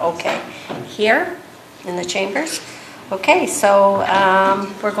 o'clock, okay. Here in the chambers? Okay, so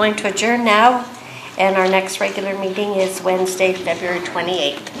we're going to adjourn now, and our next regular meeting is Wednesday, February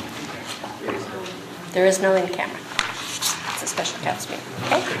 28th. There is no in camera. It's a special council meeting,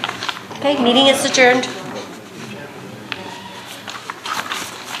 okay? Okay, meeting is adjourned.